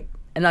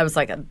 And I was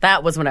like,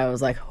 that was when I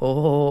was like,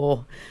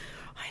 oh,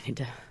 I need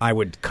to. I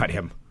would cut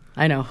him.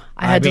 I know.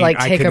 I had to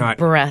take a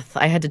breath.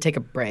 I had to take a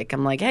break.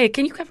 I'm like, hey,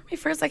 can you cover me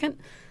for a second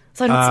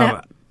so I don't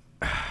snap?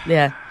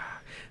 Yeah.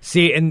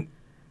 See, and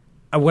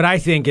what I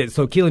think is,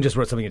 so Keelan just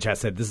wrote something in chat,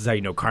 said, this is how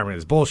you know Carmen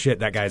is bullshit.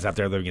 That guy's out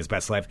there living his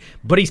best life.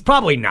 But he's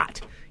probably not.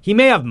 He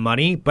may have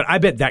money, but I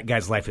bet that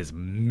guy's life is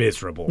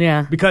miserable.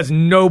 Yeah. Because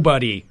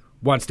nobody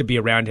wants to be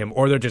around him,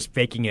 or they're just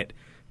faking it.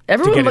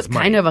 Everyone was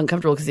kind of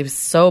uncomfortable because he was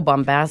so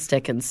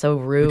bombastic and so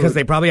rude. Because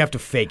they probably have to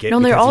fake it. No,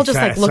 and they're all just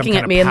like looking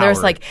at me, and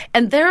there's like,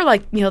 and they're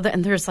like,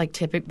 and there's like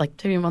tipping,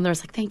 and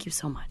there's like, thank you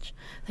so much,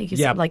 thank you.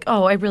 So, like,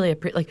 oh, I really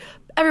appreciate. Like,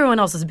 everyone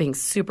else is being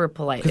super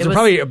polite. Because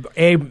they're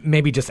probably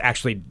maybe just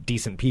actually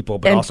decent people,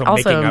 but also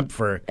making up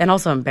for, and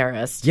also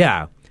embarrassed.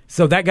 Yeah.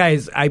 So that guy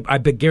is, I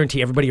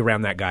guarantee everybody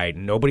around that guy,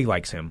 nobody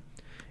likes him.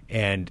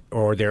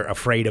 or they're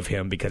afraid of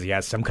him because he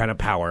has some kind of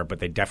power, but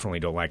they definitely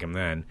don't like him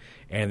then.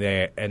 And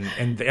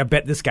I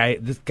bet this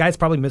guy's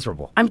probably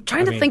miserable. I'm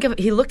trying to think of.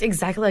 He looked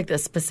exactly like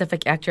this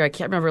specific actor. I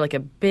can't remember. Like a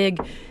big.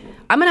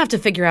 I'm gonna have to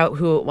figure out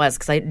who it was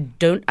because I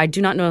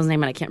do not know his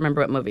name and I can't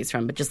remember what movie he's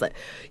from. But just like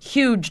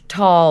huge,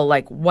 tall,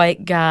 like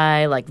white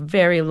guy, like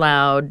very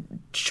loud,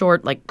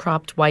 short, like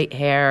cropped white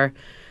hair,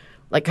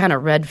 like kind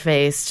of red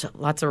faced,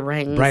 lots of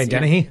rings. Brian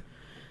Dennehy.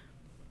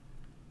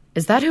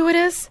 Is that who it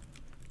is?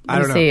 I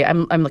don't know. See.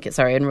 I'm looking.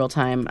 Sorry, in real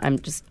time. I'm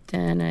just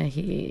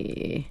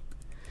Dennehy.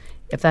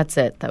 If that's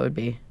it, that would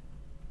be.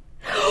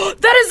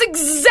 That is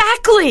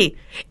exactly.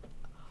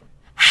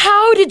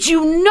 How did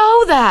you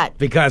know that?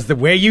 Because the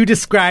way you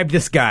described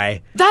this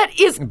guy, that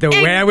is the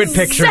way I would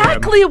picture him,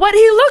 exactly what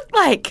he looked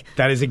like.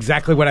 That is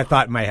exactly what I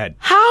thought in my head.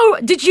 How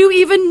did you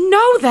even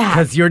know that?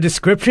 Because your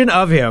description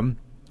of him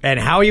and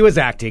how he was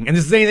acting, and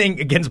this is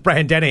anything against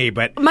Brian Dennehy,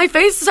 but my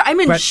face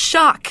I'm in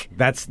shock.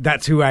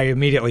 That's who I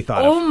immediately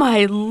thought of. Oh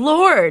my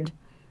Lord.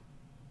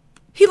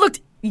 He looked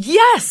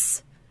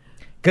yes.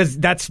 Because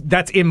that's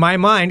in my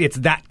mind, it's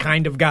that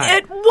kind of guy.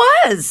 It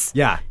was.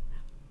 Yeah.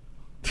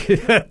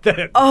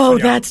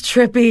 That's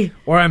trippy.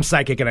 Or I'm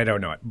psychic and I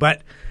don't know it.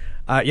 But,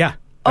 yeah.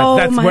 Oh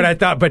that's my what I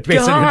thought, but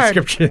based on your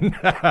description.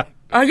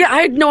 Oh, yeah,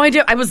 I had no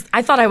idea.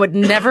 I thought I would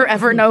never,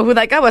 ever know who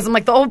that guy was. I'm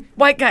like the old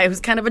white guy who's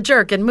kind of a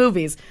jerk in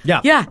movies.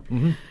 Yeah. Yeah.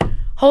 Mm-hmm.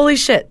 Holy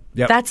shit.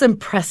 Yep. That's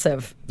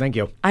impressive. Thank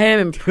you. I am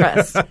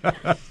impressed.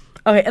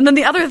 Okay, and then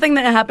the other thing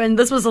that happened,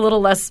 this is a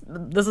little less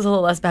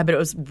bad, but it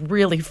was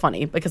really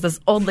funny because this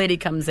old lady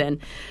comes in.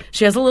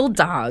 She has a little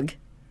dog.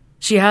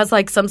 She has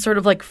like some sort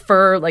of like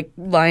fur like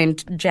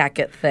lined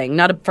jacket thing.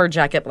 Not a fur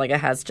jacket, but like it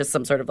has just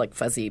some sort of like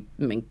fuzzy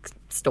mink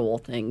stole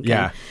thing.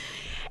 Yeah.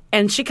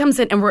 And she comes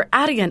in and we're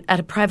at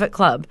a private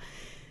club.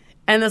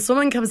 And this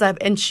woman comes up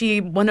and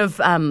one of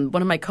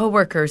my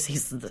coworkers,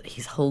 he's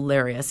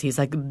hilarious. He's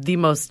like the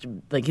most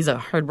like he's a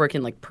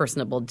hardworking, like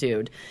personable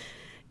dude.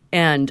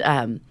 And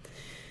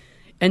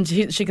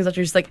she comes up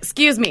to her, she's like,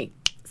 excuse me.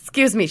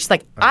 She's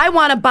like, I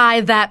want to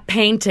buy that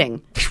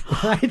painting.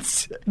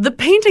 What? The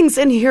paintings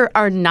in here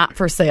are not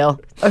for sale.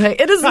 Okay,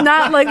 it is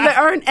not like there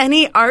aren't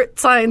any art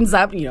signs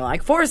up,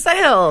 like for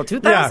sale,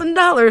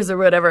 $2,000 or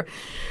whatever.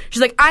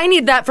 She's like, I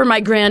need that for my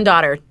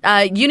granddaughter.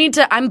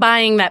 I'm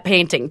buying that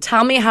painting.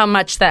 Tell me how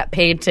much that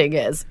painting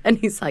is. And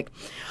he's like,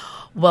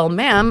 well,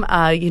 ma'am,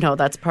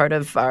 that's part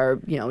of our,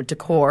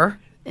 decor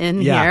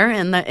in here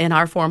in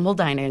our formal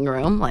dining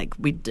room. Like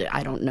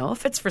I don't know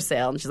if it's for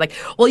sale. And she's like,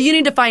 well, you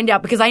need to find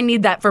out because I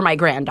need that for my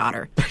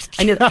granddaughter.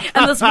 And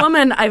this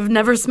woman, I've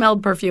never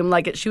smelled perfume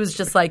like it. She was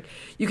just like,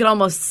 you could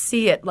almost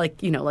see it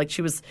like, like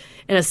she was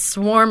in a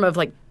swarm of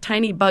like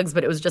tiny bugs,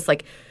 but it was just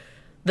like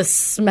the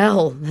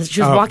smell. She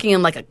was walking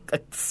in like a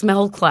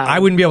smell cloud. I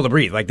wouldn't be able to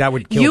breathe. Like that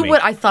would kill me.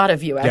 I thought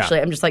of you actually.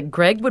 Yeah. I'm just like,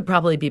 Greg would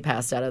probably be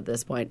passed out at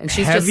this point. And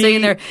she's just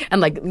sitting there and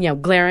like,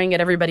 glaring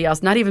at everybody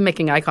else, not even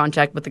making eye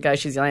contact with the guy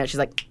she's yelling at. She's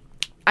like,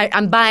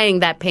 I'm buying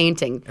that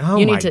painting.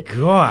 Oh my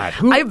God.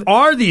 Who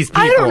are these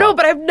people? I don't know,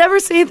 but I've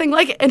never seen anything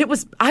like it. And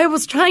I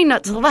was trying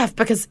not to laugh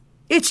because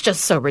it's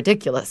just so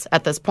ridiculous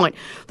at this point.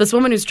 This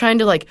woman who's trying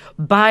to like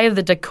buy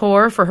the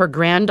decor for her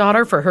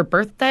granddaughter for her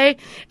birthday,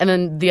 and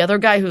then the other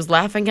guy who's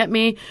laughing at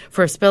me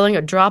for spilling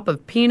a drop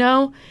of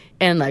Pinot,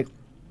 and like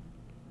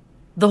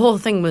the whole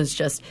thing was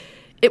just,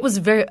 it was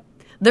very,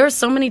 there are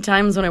so many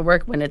times when I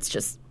work when it's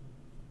just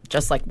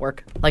like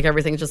work. Like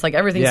everything's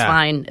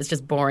fine. It's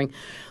just boring.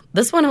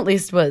 This one at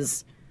least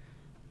was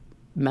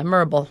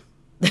memorable.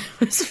 It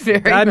was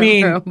very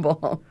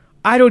memorable.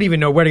 I don't even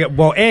know where to go.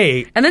 Well,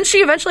 and then she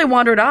eventually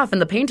wandered off, and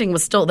the painting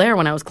was still there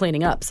when I was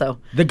cleaning up. So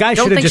the guy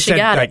should have just said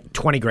like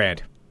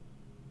 $20,000.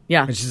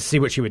 Yeah, and just to see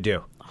what she would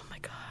do. Oh my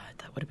God,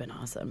 that would have been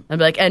awesome. I'd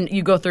be like, and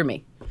you go through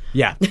me.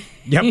 Yeah.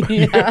 Yep.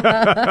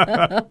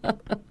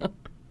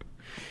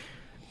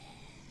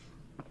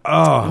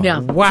 Oh yeah.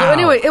 Wow. So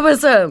anyway, it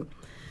was a.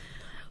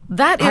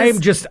 That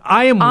is.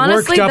 I am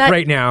honestly, worked up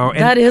right now.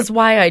 And that is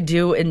why I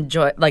do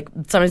enjoy. Like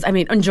sometimes,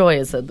 enjoy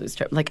is a loose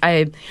term. Like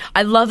I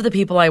love the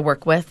people I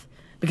work with.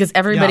 Because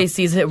everybody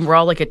sees it, and we're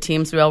all like a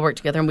team, so we all work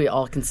together, and we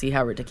all can see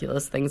how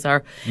ridiculous things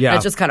are. Yeah. And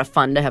it's just kind of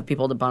fun to have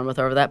people to bond with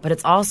over that. But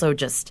it's also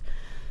just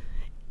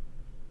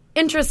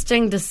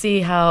interesting to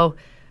see how,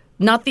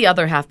 not the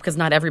other half, because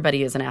not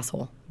everybody is an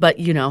asshole, but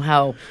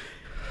how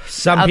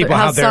some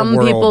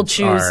people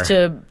choose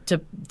to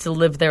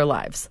live their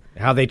lives.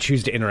 How they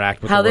choose to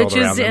interact with the world around them.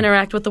 How they choose to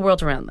interact with the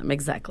world around them,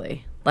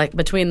 exactly. Like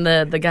between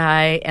the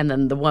guy and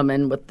then the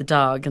woman with the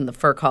dog and the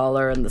fur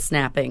collar and the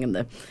snapping and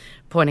the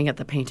pointing at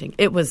the painting.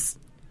 It was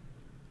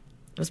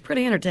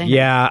pretty entertaining.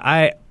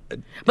 Yeah,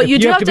 but you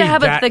do have to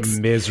have a thick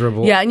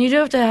miserable. Yeah, and you do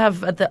have to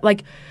have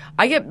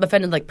I get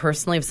offended like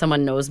personally if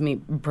someone knows me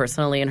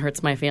personally and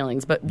hurts my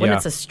feelings. But when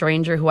it's a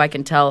stranger who I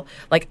can tell,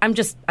 like I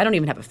don't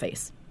even have a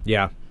face.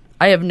 Yeah,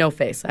 I have no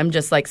face. I'm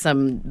just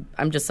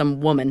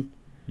some woman.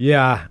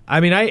 Yeah, I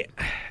mean I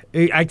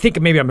think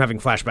maybe I'm having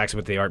flashbacks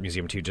with the art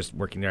museum too, just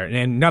working there,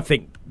 and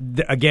nothing.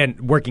 Again,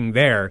 working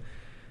there.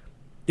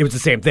 It was the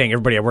same thing.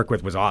 Everybody I worked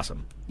with was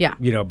awesome. Yeah.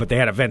 But they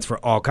had events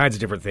for all kinds of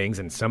different things,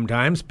 and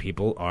sometimes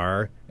people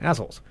are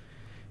assholes.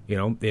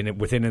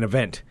 within an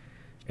event.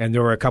 And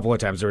there were a couple of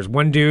times. There was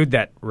one dude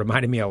that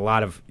reminded me a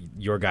lot of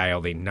your guy,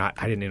 although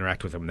I didn't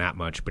interact with him that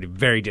much, but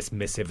very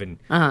dismissive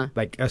and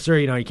like, sir,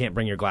 you can't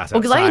bring your glass outside.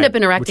 Well, because I end up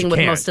interacting with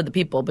most of the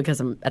people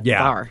because I'm at the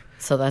Yeah. bar.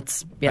 So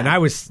that's, And I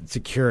was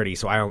security,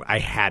 so I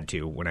had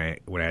to when I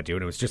had to.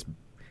 And it was just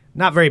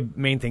not very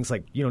main things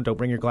like, don't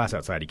bring your glass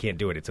outside. You can't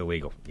do it. It's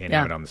illegal. You can't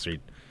have it on the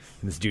street.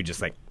 And this dude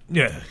just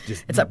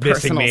it's a missing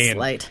personal me.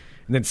 slight.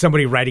 And then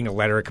somebody writing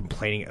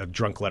a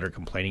drunk letter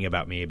complaining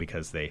about me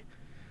because they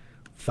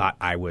thought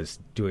I was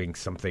doing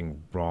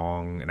something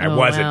wrong, and I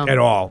wasn't at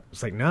all.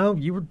 It's like, no,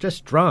 you were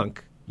just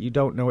drunk. You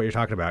don't know what you're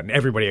talking about. And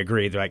everybody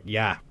agreed. They're like,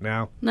 yeah,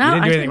 no, you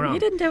didn't do anything wrong. You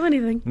didn't do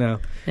anything. No.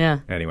 Yeah.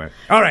 Anyway.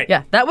 All right.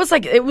 Yeah, that was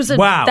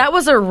that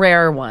was a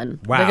rare one.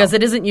 Wow. Because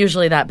it isn't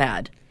usually that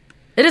bad.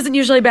 It isn't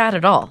usually bad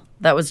at all.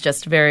 That was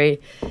just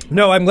very...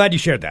 No, I'm glad you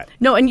shared that.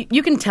 No, and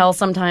you can tell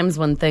sometimes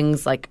when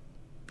things like...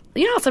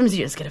 sometimes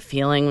you just get a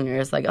feeling when you're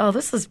just like, oh,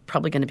 this is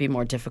probably going to be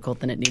more difficult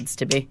than it needs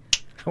to be.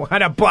 How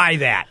to buy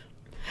that?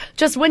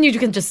 Just when you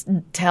can just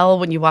tell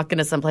when you walk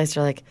into some place,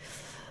 you're like,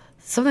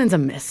 something's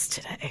amiss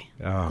today.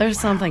 Oh, There's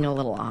something a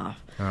little off.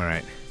 All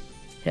right.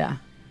 Yeah.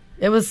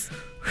 It was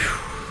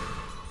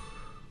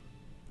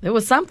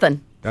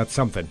something. That's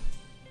something.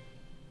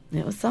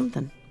 It was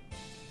something.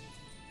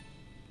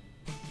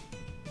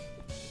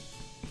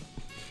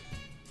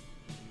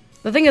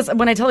 The thing is,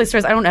 when I tell these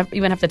stories, I don't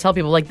even have to tell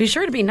people, be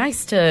sure to be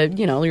nice to,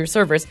 your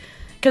servers,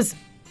 because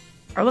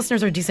our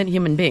listeners are decent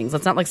human beings.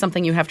 It's not like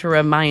something you have to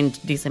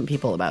remind decent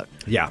people about.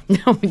 Yeah.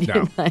 No.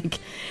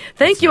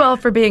 Thank you all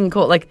for being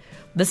cool.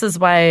 This is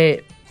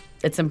why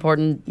it's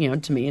important,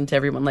 to me and to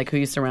everyone, who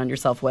you surround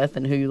yourself with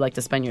and who you like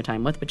to spend your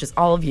time with, which is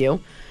all of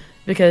you,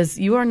 because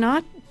you are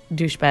not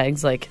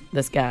douchebags like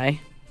this guy,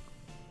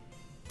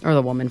 or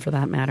the woman for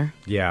that matter.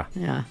 Yeah.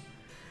 Yeah.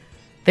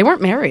 They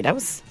weren't married. I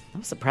was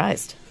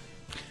surprised.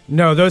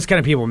 No, those kind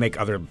of people make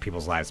other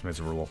people's lives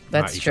miserable.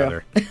 That's not each true.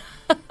 Other.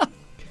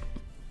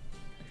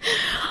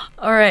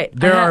 All right.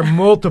 There are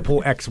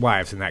multiple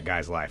ex-wives in that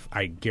guy's life.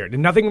 I guarantee.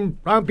 Nothing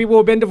wrong with people who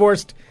have been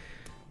divorced.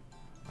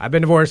 I've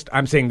been divorced.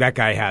 I'm saying that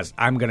guy has,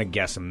 I'm going to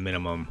guess a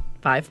minimum.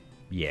 5?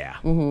 Yeah.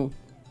 Mm-hmm.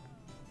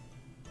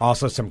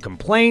 Also some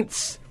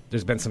complaints.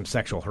 There's been some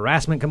sexual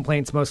harassment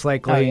complaints, most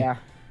likely. Oh, yeah.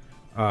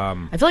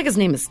 I feel like his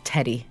name is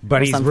Teddy.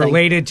 But he's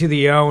related to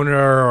the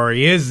owner, or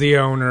he is the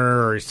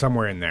owner, or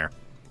somewhere in there.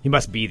 He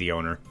must be the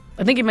owner.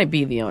 I think he might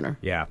be the owner.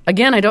 Yeah.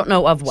 Again, I don't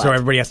know of what. So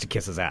everybody has to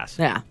kiss his ass.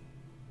 Yeah.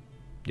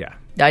 Yeah.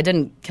 I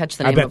didn't catch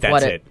the name bet of that's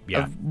what it.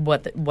 Yeah. of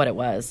what it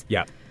was.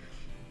 Yeah.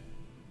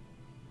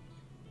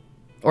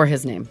 Or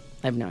his name.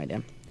 I have no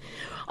idea.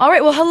 All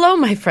right. Well, hello,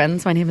 my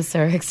friends. My name is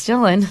Sarah Hicks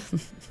Dillon.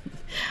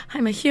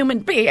 I'm a human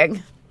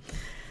being.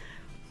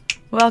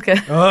 Welcome.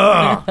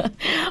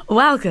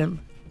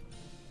 Welcome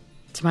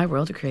to my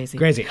world of crazy.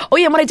 Crazy. Oh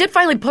yeah, when I did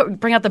finally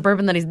bring out the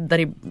bourbon that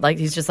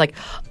he's just like,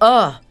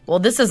 well,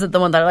 this isn't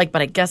the one that I like,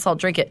 but I guess I'll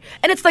drink it.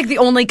 And it's the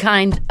only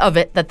kind of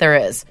it that there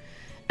is.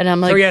 And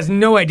I'm like, so he has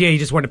no idea. He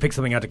just wanted to pick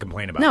something out to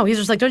complain about. No, he's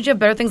just like, don't you have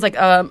better things?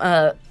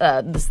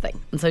 This thing.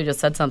 And so he just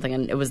said something,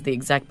 and it was the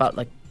exact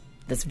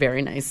this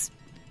very nice.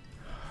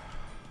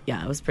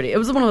 Yeah, it was pretty. It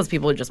was one of those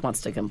people who just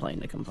wants to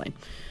complain.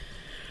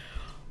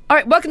 All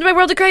right, welcome to my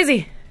world of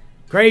crazy.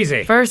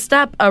 Crazy. First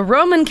up, a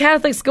Roman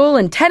Catholic school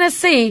in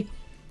Tennessee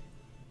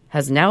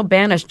has now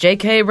banished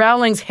J.K.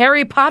 Rowling's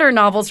Harry Potter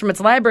novels from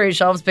its library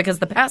shelves because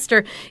the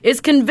pastor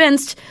is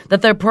convinced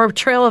that the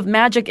portrayal of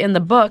magic in the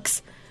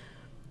books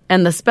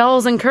and the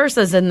spells and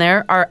curses in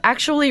there are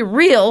actually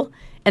real,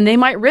 and they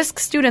might risk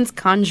students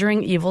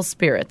conjuring evil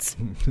spirits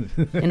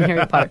in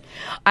Harry Potter.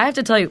 I have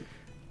to tell you,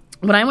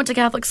 when I went to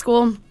Catholic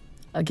school,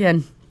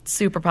 again,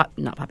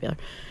 not popular,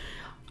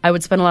 I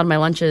would spend a lot of my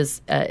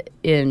lunches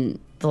in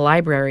the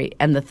library,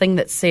 and the thing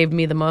that saved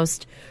me the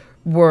most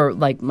were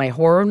my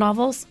horror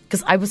novels,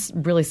 because I was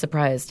really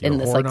surprised in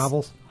this horror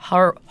novels.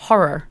 Horror,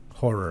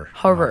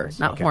 novels.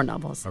 not okay. horror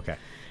novels. Okay,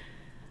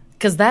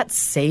 because that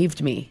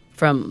saved me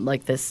from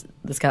this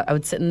guy. I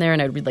would sit in there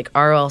and I'd read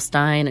R.L.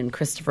 Stein and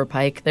Christopher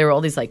Pike. There were all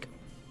these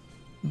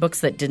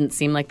books that didn't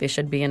seem like they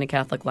should be in a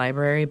Catholic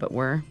library, but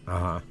were.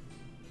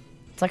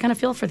 So I kind of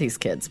feel for these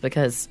kids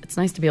because it's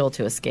nice to be able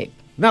to escape.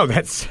 No,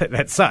 that sucks.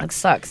 That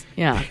sucks.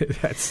 Yeah,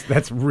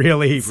 that's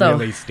really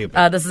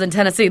stupid. This is in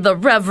Tennessee. The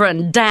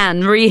Reverend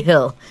Dan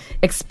Rehill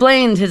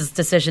explained his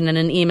decision in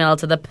an email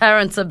to the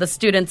parents of the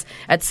students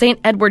at St.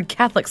 Edward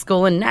Catholic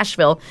School in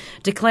Nashville,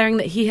 declaring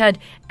that he had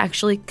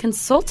actually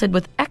consulted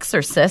with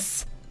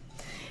exorcists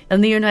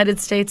in the United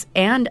States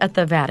and at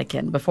the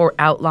Vatican before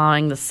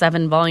outlawing the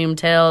 7-volume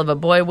tale of a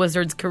boy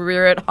wizard's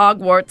career at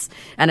Hogwarts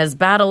and his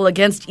battle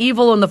against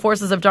evil and the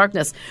forces of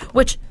darkness,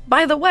 which,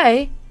 by the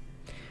way,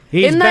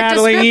 he's in that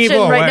battling description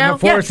evil right and now, the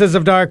forces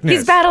of darkness.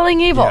 He's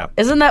battling evil. Yeah.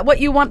 Isn't that what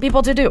you want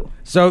people to do?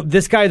 So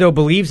this guy, though,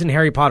 believes in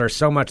Harry Potter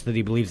so much that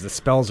he believes the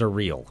spells are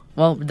real.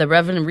 Well, the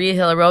Reverend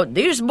Rehill wrote,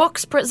 "These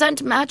books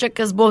present magic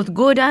as both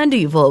good and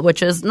evil,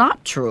 which is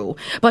not true,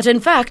 but in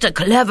fact a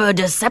clever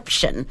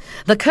deception.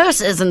 The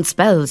curses and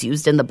spells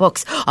used in the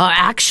books are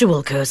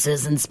actual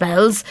curses and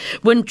spells.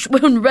 When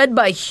read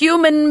by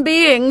human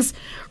beings,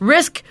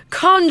 risk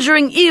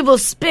conjuring evil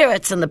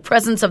spirits in the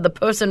presence of the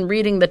person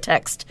reading the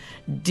text.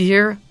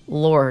 Dear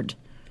Lord."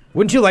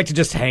 Wouldn't you like to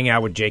just hang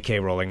out with J.K.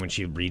 Rowling when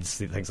she reads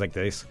things like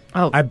this?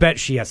 Oh. I bet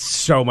she has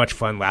so much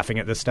fun laughing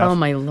at this stuff. Oh,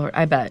 my Lord,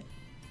 I bet.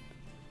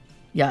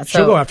 Yeah,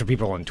 She'll go after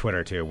people on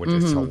Twitter, too, which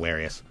is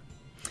hilarious.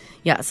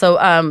 Yeah, so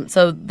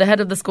the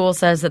head of the school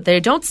says that they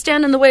don't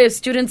stand in the way of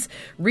students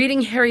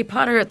reading Harry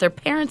Potter at their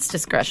parents'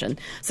 discretion.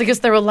 So I guess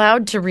they're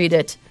allowed to read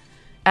it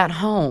at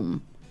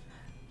home,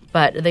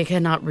 but they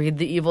cannot read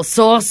the evil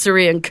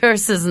sorcery and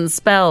curses and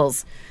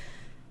spells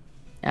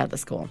at the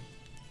school.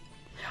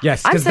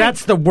 Yes, because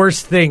that's the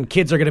worst thing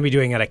kids are going to be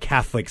doing at a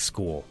Catholic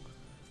school.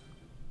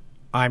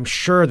 I'm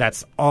sure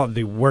that's all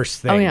the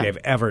worst thing they've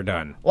ever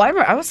done. Well,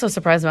 I was so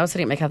surprised when I was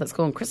sitting at my Catholic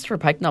school, and Christopher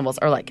Pike novels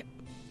are like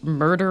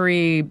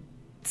murdery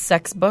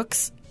sex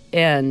books,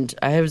 and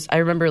I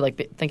remember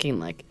like thinking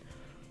like,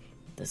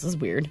 this is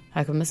weird.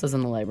 How come this is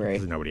in the library?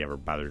 Because nobody ever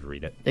bothered to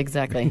read it.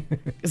 Exactly,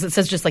 because it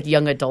says just like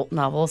young adult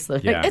novels. So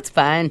like, it's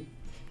fine.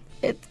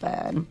 It's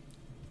fine.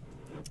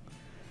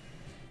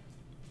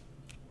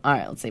 All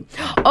right, let's see.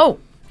 Oh,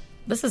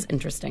 this is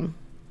interesting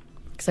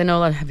because I know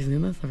a lot. Have you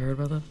seen this? I've heard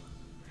about this.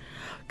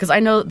 Because I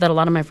know that a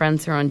lot of my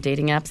friends who are on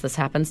dating apps, this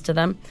happens to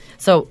them.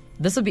 So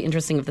this would be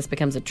interesting if this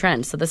becomes a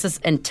trend. So this is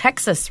in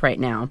Texas right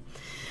now.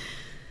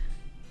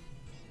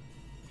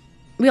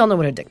 We all know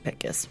what a dick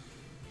pic is.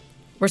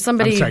 Where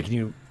somebody... I'm sorry, can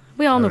you...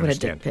 We all know what a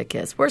dick pic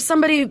is. Where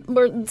some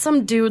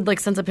dude like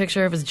sends a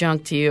picture of his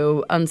junk to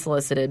you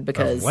unsolicited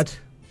because... Of what?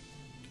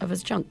 Of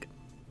his junk.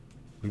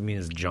 What do you mean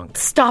his junk?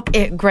 Stop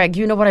it, Greg.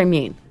 You know what I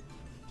mean.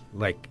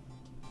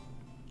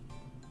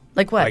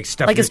 Like what? Like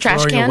stuff like his you're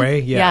trash throwing can? away?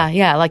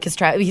 Yeah. Like his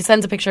trash. He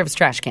sends a picture of his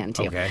trash can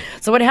to you. Okay.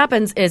 So what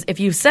happens is if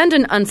you send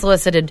an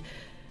unsolicited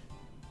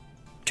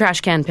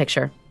trash can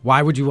picture.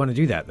 Why would you want to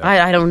do that, though?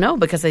 I don't know,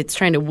 because it's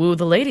trying to woo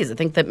the ladies. I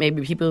think that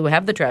maybe people who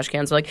have the trash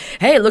cans are like,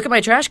 hey, look at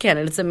my trash can,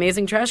 and it's an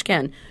amazing trash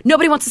can.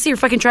 Nobody wants to see your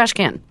fucking trash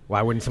can.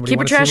 Why wouldn't somebody Keep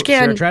want your to trash see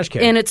your can trash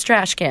can? in its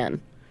trash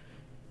can.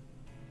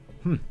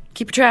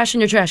 Keep your trash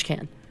in your trash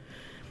can.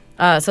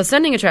 So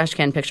sending a trash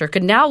can picture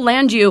could now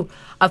land you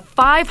a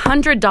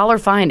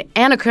 $500 fine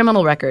and a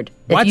criminal record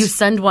if you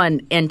send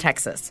one in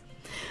Texas.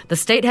 The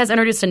state has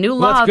introduced a new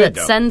law that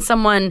is sending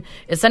someone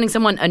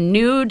a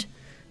nude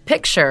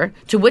picture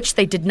to which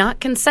they did not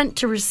consent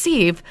to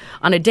receive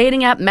on a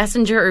dating app,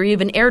 messenger, or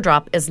even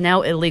airdrop is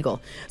now illegal.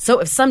 So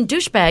if some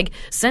douchebag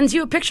sends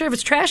you a picture of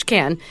his trash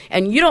can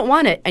and you don't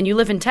want it and you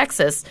live in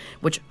Texas,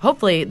 which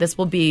hopefully this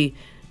will be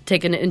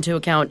taken into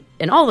account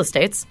in all the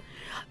states,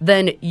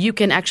 then you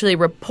can actually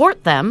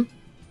report them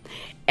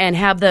and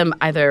have them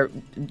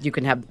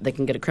they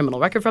can get a criminal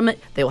record from it.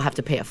 They will have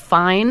to pay a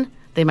fine.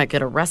 They might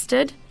get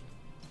arrested.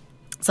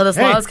 So this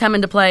law has come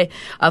into play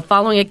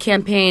following a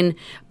campaign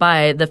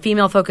by the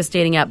female-focused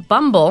dating app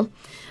Bumble,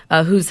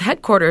 whose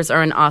headquarters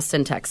are in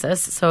Austin,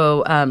 Texas.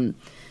 So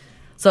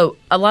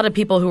a lot of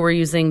people who were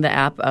using the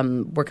app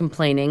were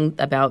complaining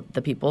about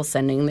the people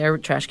sending their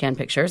trash can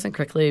pictures and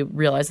quickly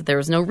realized that there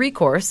was no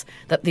recourse,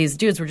 that these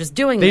dudes were just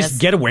doing this. They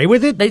just get away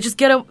with it? They just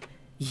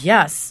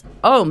yes.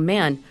 Oh,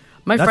 man.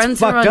 My That's friends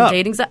who are fucked on up.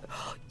 dating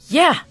apps.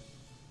 Yeah.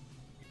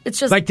 It's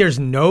just... Like, there's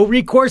no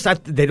recourse?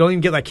 They don't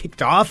even get, like,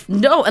 kicked off?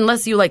 No,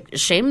 unless you, like,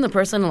 shame the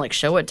person and, like,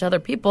 show it to other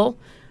people.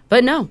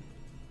 But no.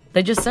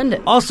 They just send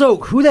it. Also,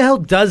 who the hell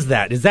does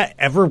that? Has that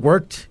ever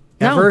worked?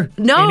 No. Ever?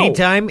 No.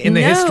 Anytime in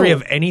the history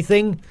of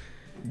anything?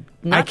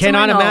 Not I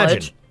cannot to my imagine.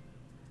 knowledge.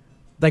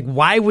 Like,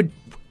 why would...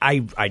 I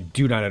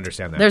do not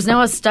understand that. There's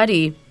now a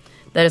study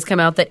that has come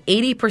out that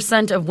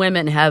 80% of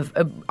women have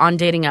on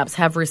dating apps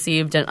have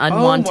received an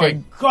unwanted...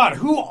 Oh, my God.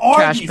 Who are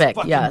trash these pic,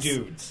 fucking yes.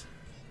 dudes?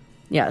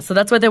 Yeah, so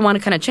that's why they want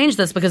to kind of change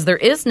this, because there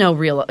is no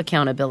real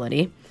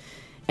accountability.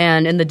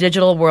 And in the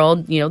digital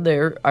world,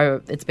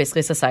 it's basically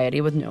a society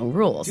with no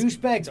rules.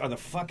 Douchebags are the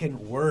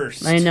fucking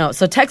worst. I know.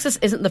 So Texas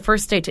isn't the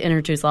first state to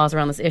introduce laws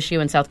around this issue.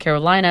 In South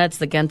Carolina,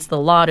 it's against the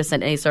law to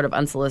send any sort of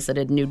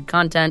unsolicited nude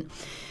content.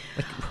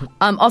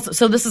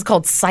 So this is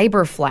called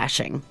cyber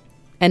flashing.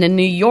 And in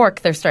New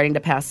York, they're starting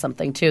to pass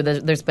something, too.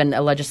 There's been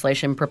a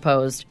legislation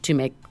proposed to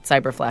make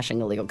cyber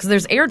flashing illegal. Because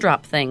there's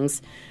airdrop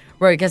things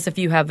where I guess if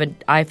you have an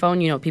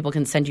iPhone, people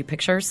can send you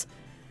pictures.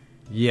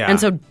 Yeah. And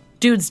so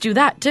dudes do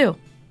that, too,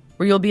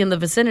 where you'll be in the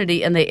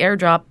vicinity and they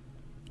airdrop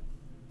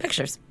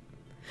pictures.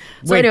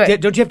 So Wait, anyway,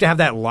 don't you have to have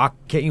that lock?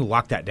 Can't you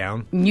lock that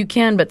down? you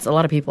can, but a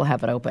lot of people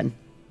have it open.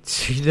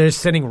 They're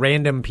sending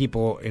random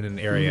people in an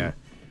area.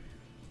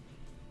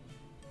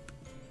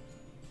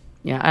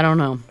 Yeah, I don't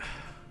know.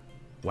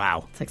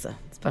 Wow. It's like a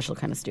special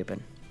kind of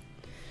stupid.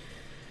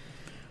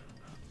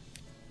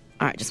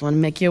 All right, just want to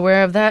make you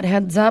aware of that.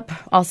 Heads up.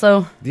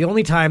 Also, The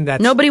only time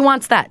that's... nobody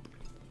wants that.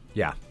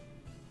 Yeah.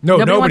 No,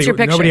 Nobody wants your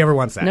picture. Nobody ever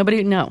wants that.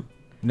 No.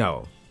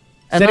 No.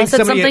 Unless it's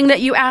Sending something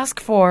that you ask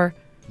for.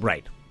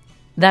 Right.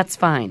 That's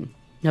fine.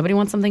 Nobody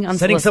wants something unsolicited.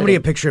 Sending somebody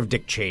a picture of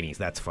Dick Cheney's,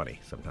 that's funny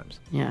sometimes.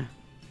 Yeah.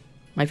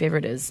 My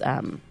favorite is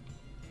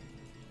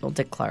old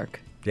Dick Clark.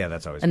 Yeah,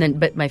 that's always And good. then,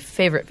 but my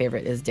favorite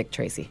is Dick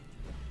Tracy.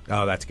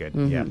 Oh, that's good.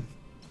 Mm-hmm. Yeah.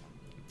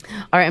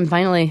 All right, and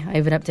finally, I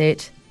have an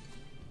update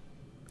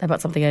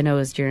about something I know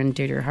is dear and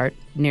dear to your heart,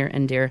 near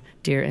and dear,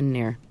 dear and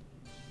near.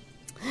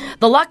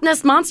 The Loch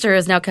Ness Monster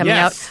is now coming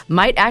Yes. out.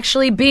 Might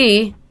actually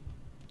be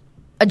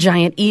a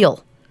giant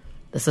eel.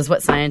 This is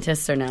what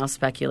scientists are now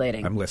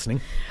speculating. I'm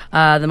listening.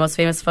 The most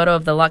famous photo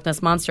of the Loch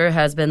Ness Monster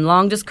has been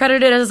long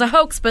discredited as a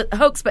hoax,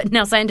 but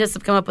now scientists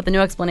have come up with a new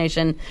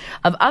explanation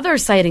of other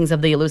sightings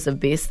of the elusive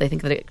beast. They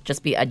think that it could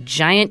just be a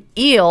giant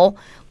eel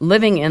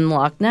living in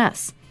Loch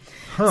Ness.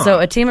 So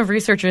a team of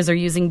researchers are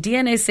using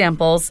DNA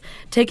samples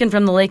taken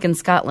from the lake in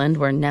Scotland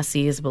where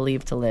Nessie is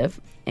believed to live.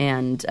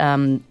 And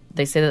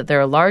they say that there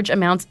are large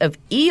amounts of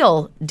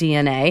eel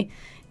DNA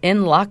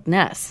in Loch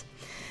Ness.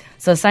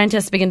 So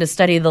scientists began to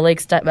study the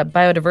lake's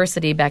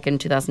biodiversity back in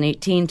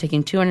 2018,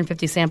 taking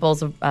 250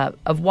 samples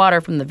of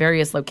water from the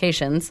various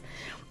locations.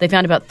 They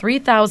found about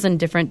 3,000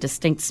 different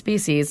distinct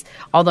species,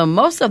 although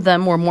most of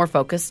them were more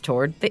focused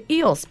toward the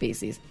eel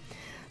species.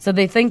 So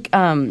they think,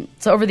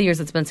 so over the years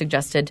it's been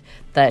suggested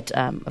that,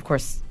 of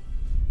course,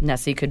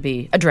 Nessie could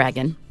be a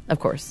dragon, of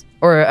course,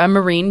 or a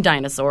marine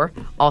dinosaur,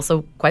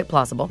 also quite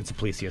plausible. It's a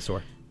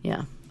plesiosaur.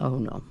 Yeah. Oh,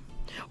 no.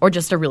 Or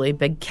just a really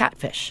big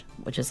catfish,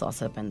 which has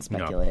also been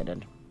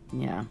speculated.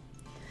 Yeah.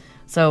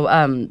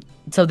 So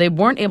so they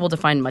weren't able to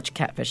find much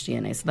catfish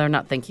DNA, so they're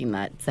not thinking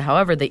that. So,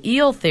 however, the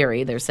eel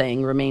theory, they're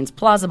saying, remains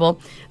plausible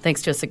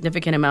thanks to a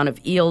significant amount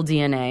of eel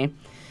DNA.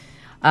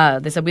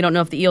 They said, we don't know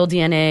if the eel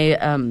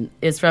DNA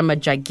is from a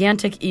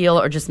gigantic eel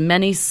or just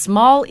many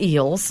small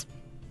eels.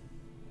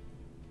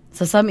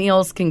 So some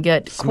eels can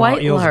get Small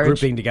quite eels large.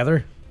 grouping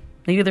together?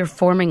 Maybe they're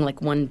forming like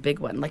one big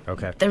one. Like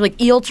Okay. They're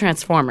like eel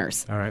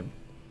transformers. All right.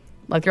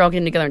 Like they're all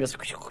getting together and just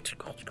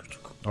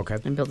Okay.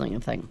 and building a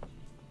thing.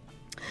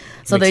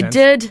 So Makes they sense.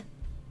 did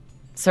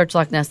search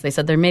Loch Ness. They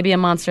said there may be a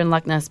monster in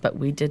Loch Ness, but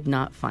we did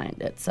not find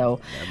it.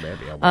 So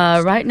Maybe I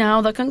won't. right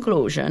now the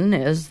conclusion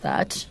is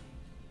that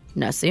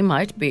Nessie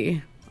might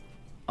be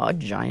a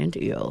giant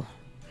eel.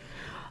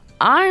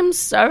 I'm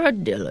Sarah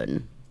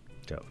Dillon.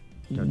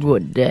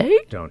 Good day.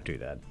 Don't do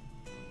that.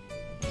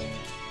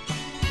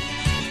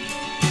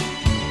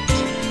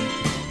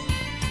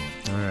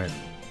 All right.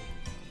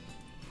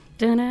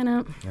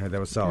 Da-na-na. That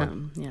was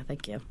solid. Yeah,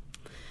 thank you.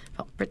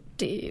 Felt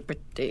pretty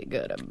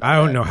good about I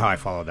don't it. know how I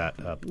follow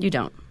that up. You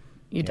don't.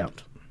 You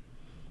don't.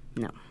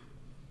 No.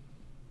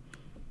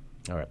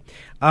 All right.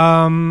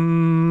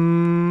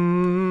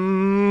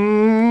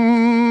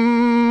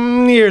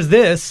 Here's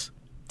this.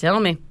 Tell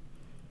me.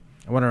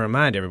 I want to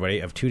remind everybody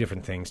of two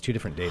different things, two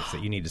different dates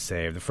that you need to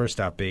save. The first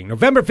stop being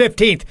November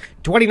 15th,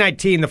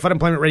 2019, the Fun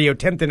Employment Radio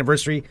 10th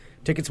anniversary.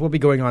 Tickets will be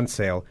going on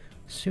sale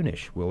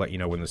soonish. We'll let you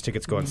know when those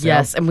tickets go on sale.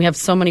 Yes, and we have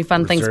so many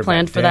fun things Reserve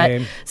planned that for day.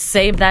 that.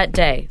 Save that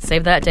day.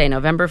 Save that day,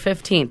 November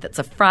 15th. It's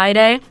a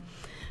Friday.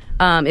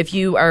 If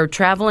you are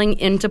traveling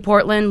into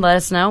Portland, let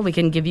us know. We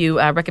can give you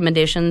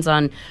recommendations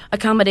on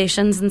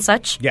accommodations and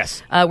such.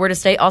 Yes. Where to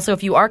stay. Also,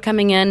 if you are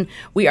coming in,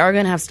 we are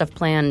going to have stuff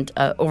planned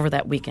over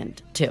that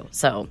weekend, too.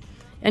 So,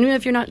 and even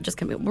if you're not just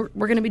coming, we're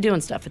going to be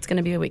doing stuff. It's going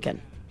to be a weekend.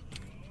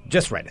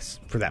 Just write us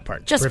for that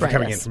part. Just for if you're write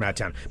coming us. in from out of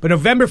town. But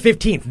November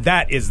 15th,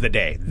 that is the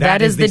day.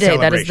 That is the day. That is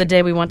celebration. the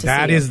day we want to see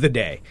That you. is the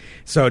day.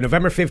 So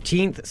November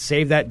 15th,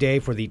 save that day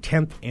for the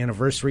 10th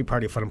anniversary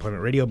party of Fun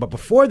Employment Radio. But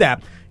before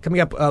that,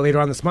 coming up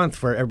later on this month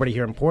for everybody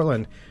here in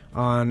Portland,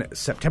 on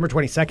September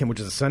 22nd, which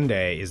is a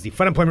Sunday, is the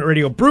Fun Employment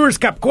Radio Brewers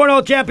Cup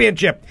Cornhole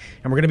Championship.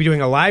 And we're going to be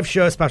doing a live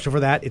show special for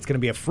that. It's going to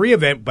be a free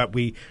event, but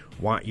we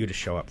want you to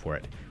show up for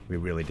it. We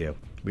really do.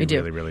 We do.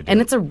 really, really do.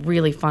 And it's a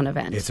really fun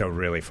event. It's a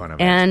really fun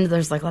event. And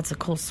there's like lots of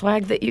cool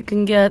swag that you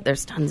can get.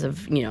 There's tons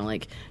of,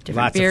 like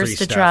different Lots of beers free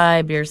to stuff.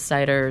 try, beers,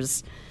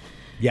 ciders.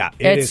 Yeah,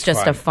 It's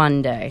just a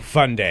fun day.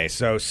 Fun day.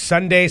 So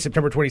Sunday,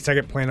 September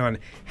 22nd, plan on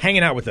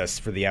hanging out with us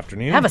for the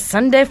afternoon. Have a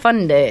Sunday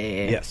fun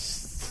day.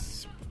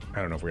 Yes.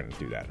 I don't know if we're going to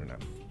do that or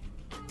not.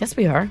 Yes,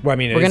 we are. Well, I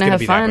mean, we're going to have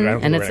be fun, that, but I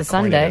don't and think it's we're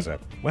a gonna coin it Sunday.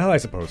 as well, I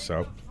suppose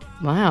so.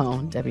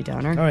 Wow, Debbie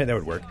Downer. All right, that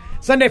would work.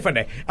 Sunday fun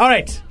day. All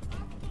right.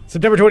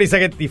 September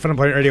 22nd, the Fun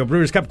Employment Radio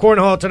Brewers Cup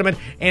Cornhole Tournament.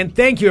 And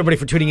thank you, everybody,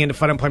 for tuning in to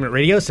Fun Employment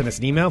Radio. Send us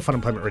an email,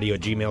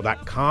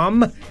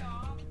 funemploymentradio@gmail.com.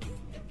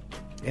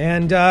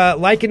 And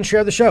like and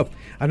share the show.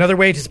 Another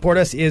way to support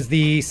us is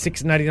the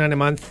 $6.99 a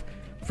month.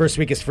 First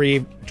week is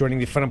free, joining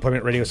the Fun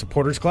Employment Radio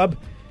Supporters Club.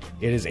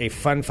 It is a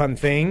fun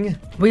thing.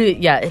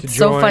 It's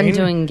so fun join.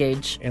 to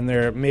engage. And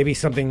there may be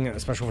something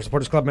special for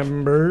Supporters Club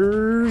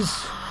members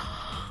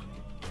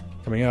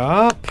coming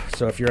up.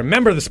 So if you're a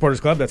member of the Supporters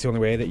Club, that's the only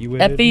way that you would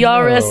know.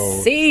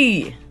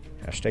 FERSC.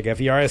 Hashtag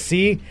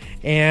FERSC.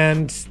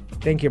 And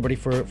thank you, everybody,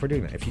 for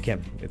doing that. If you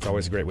can. It's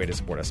always a great way to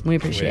support us. We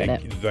appreciate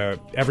it.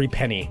 Every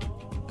penny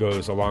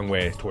goes a long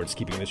way towards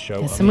keeping this show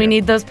Yes, on and we the air.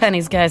 need those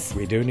pennies, guys.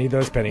 We do need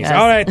those pennies. Yes.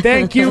 All right.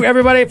 Thank you,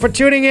 everybody, for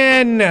tuning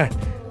in. I'm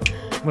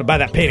going to buy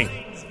that painting.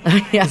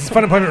 Yeah. This is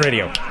Fun Employment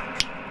Radio.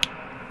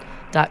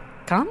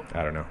 .com?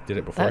 I don't know. Did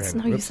it before?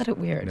 You said it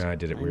weird. No, I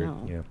did it weird.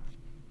 know. Yeah.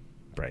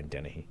 Brian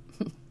Dennehy.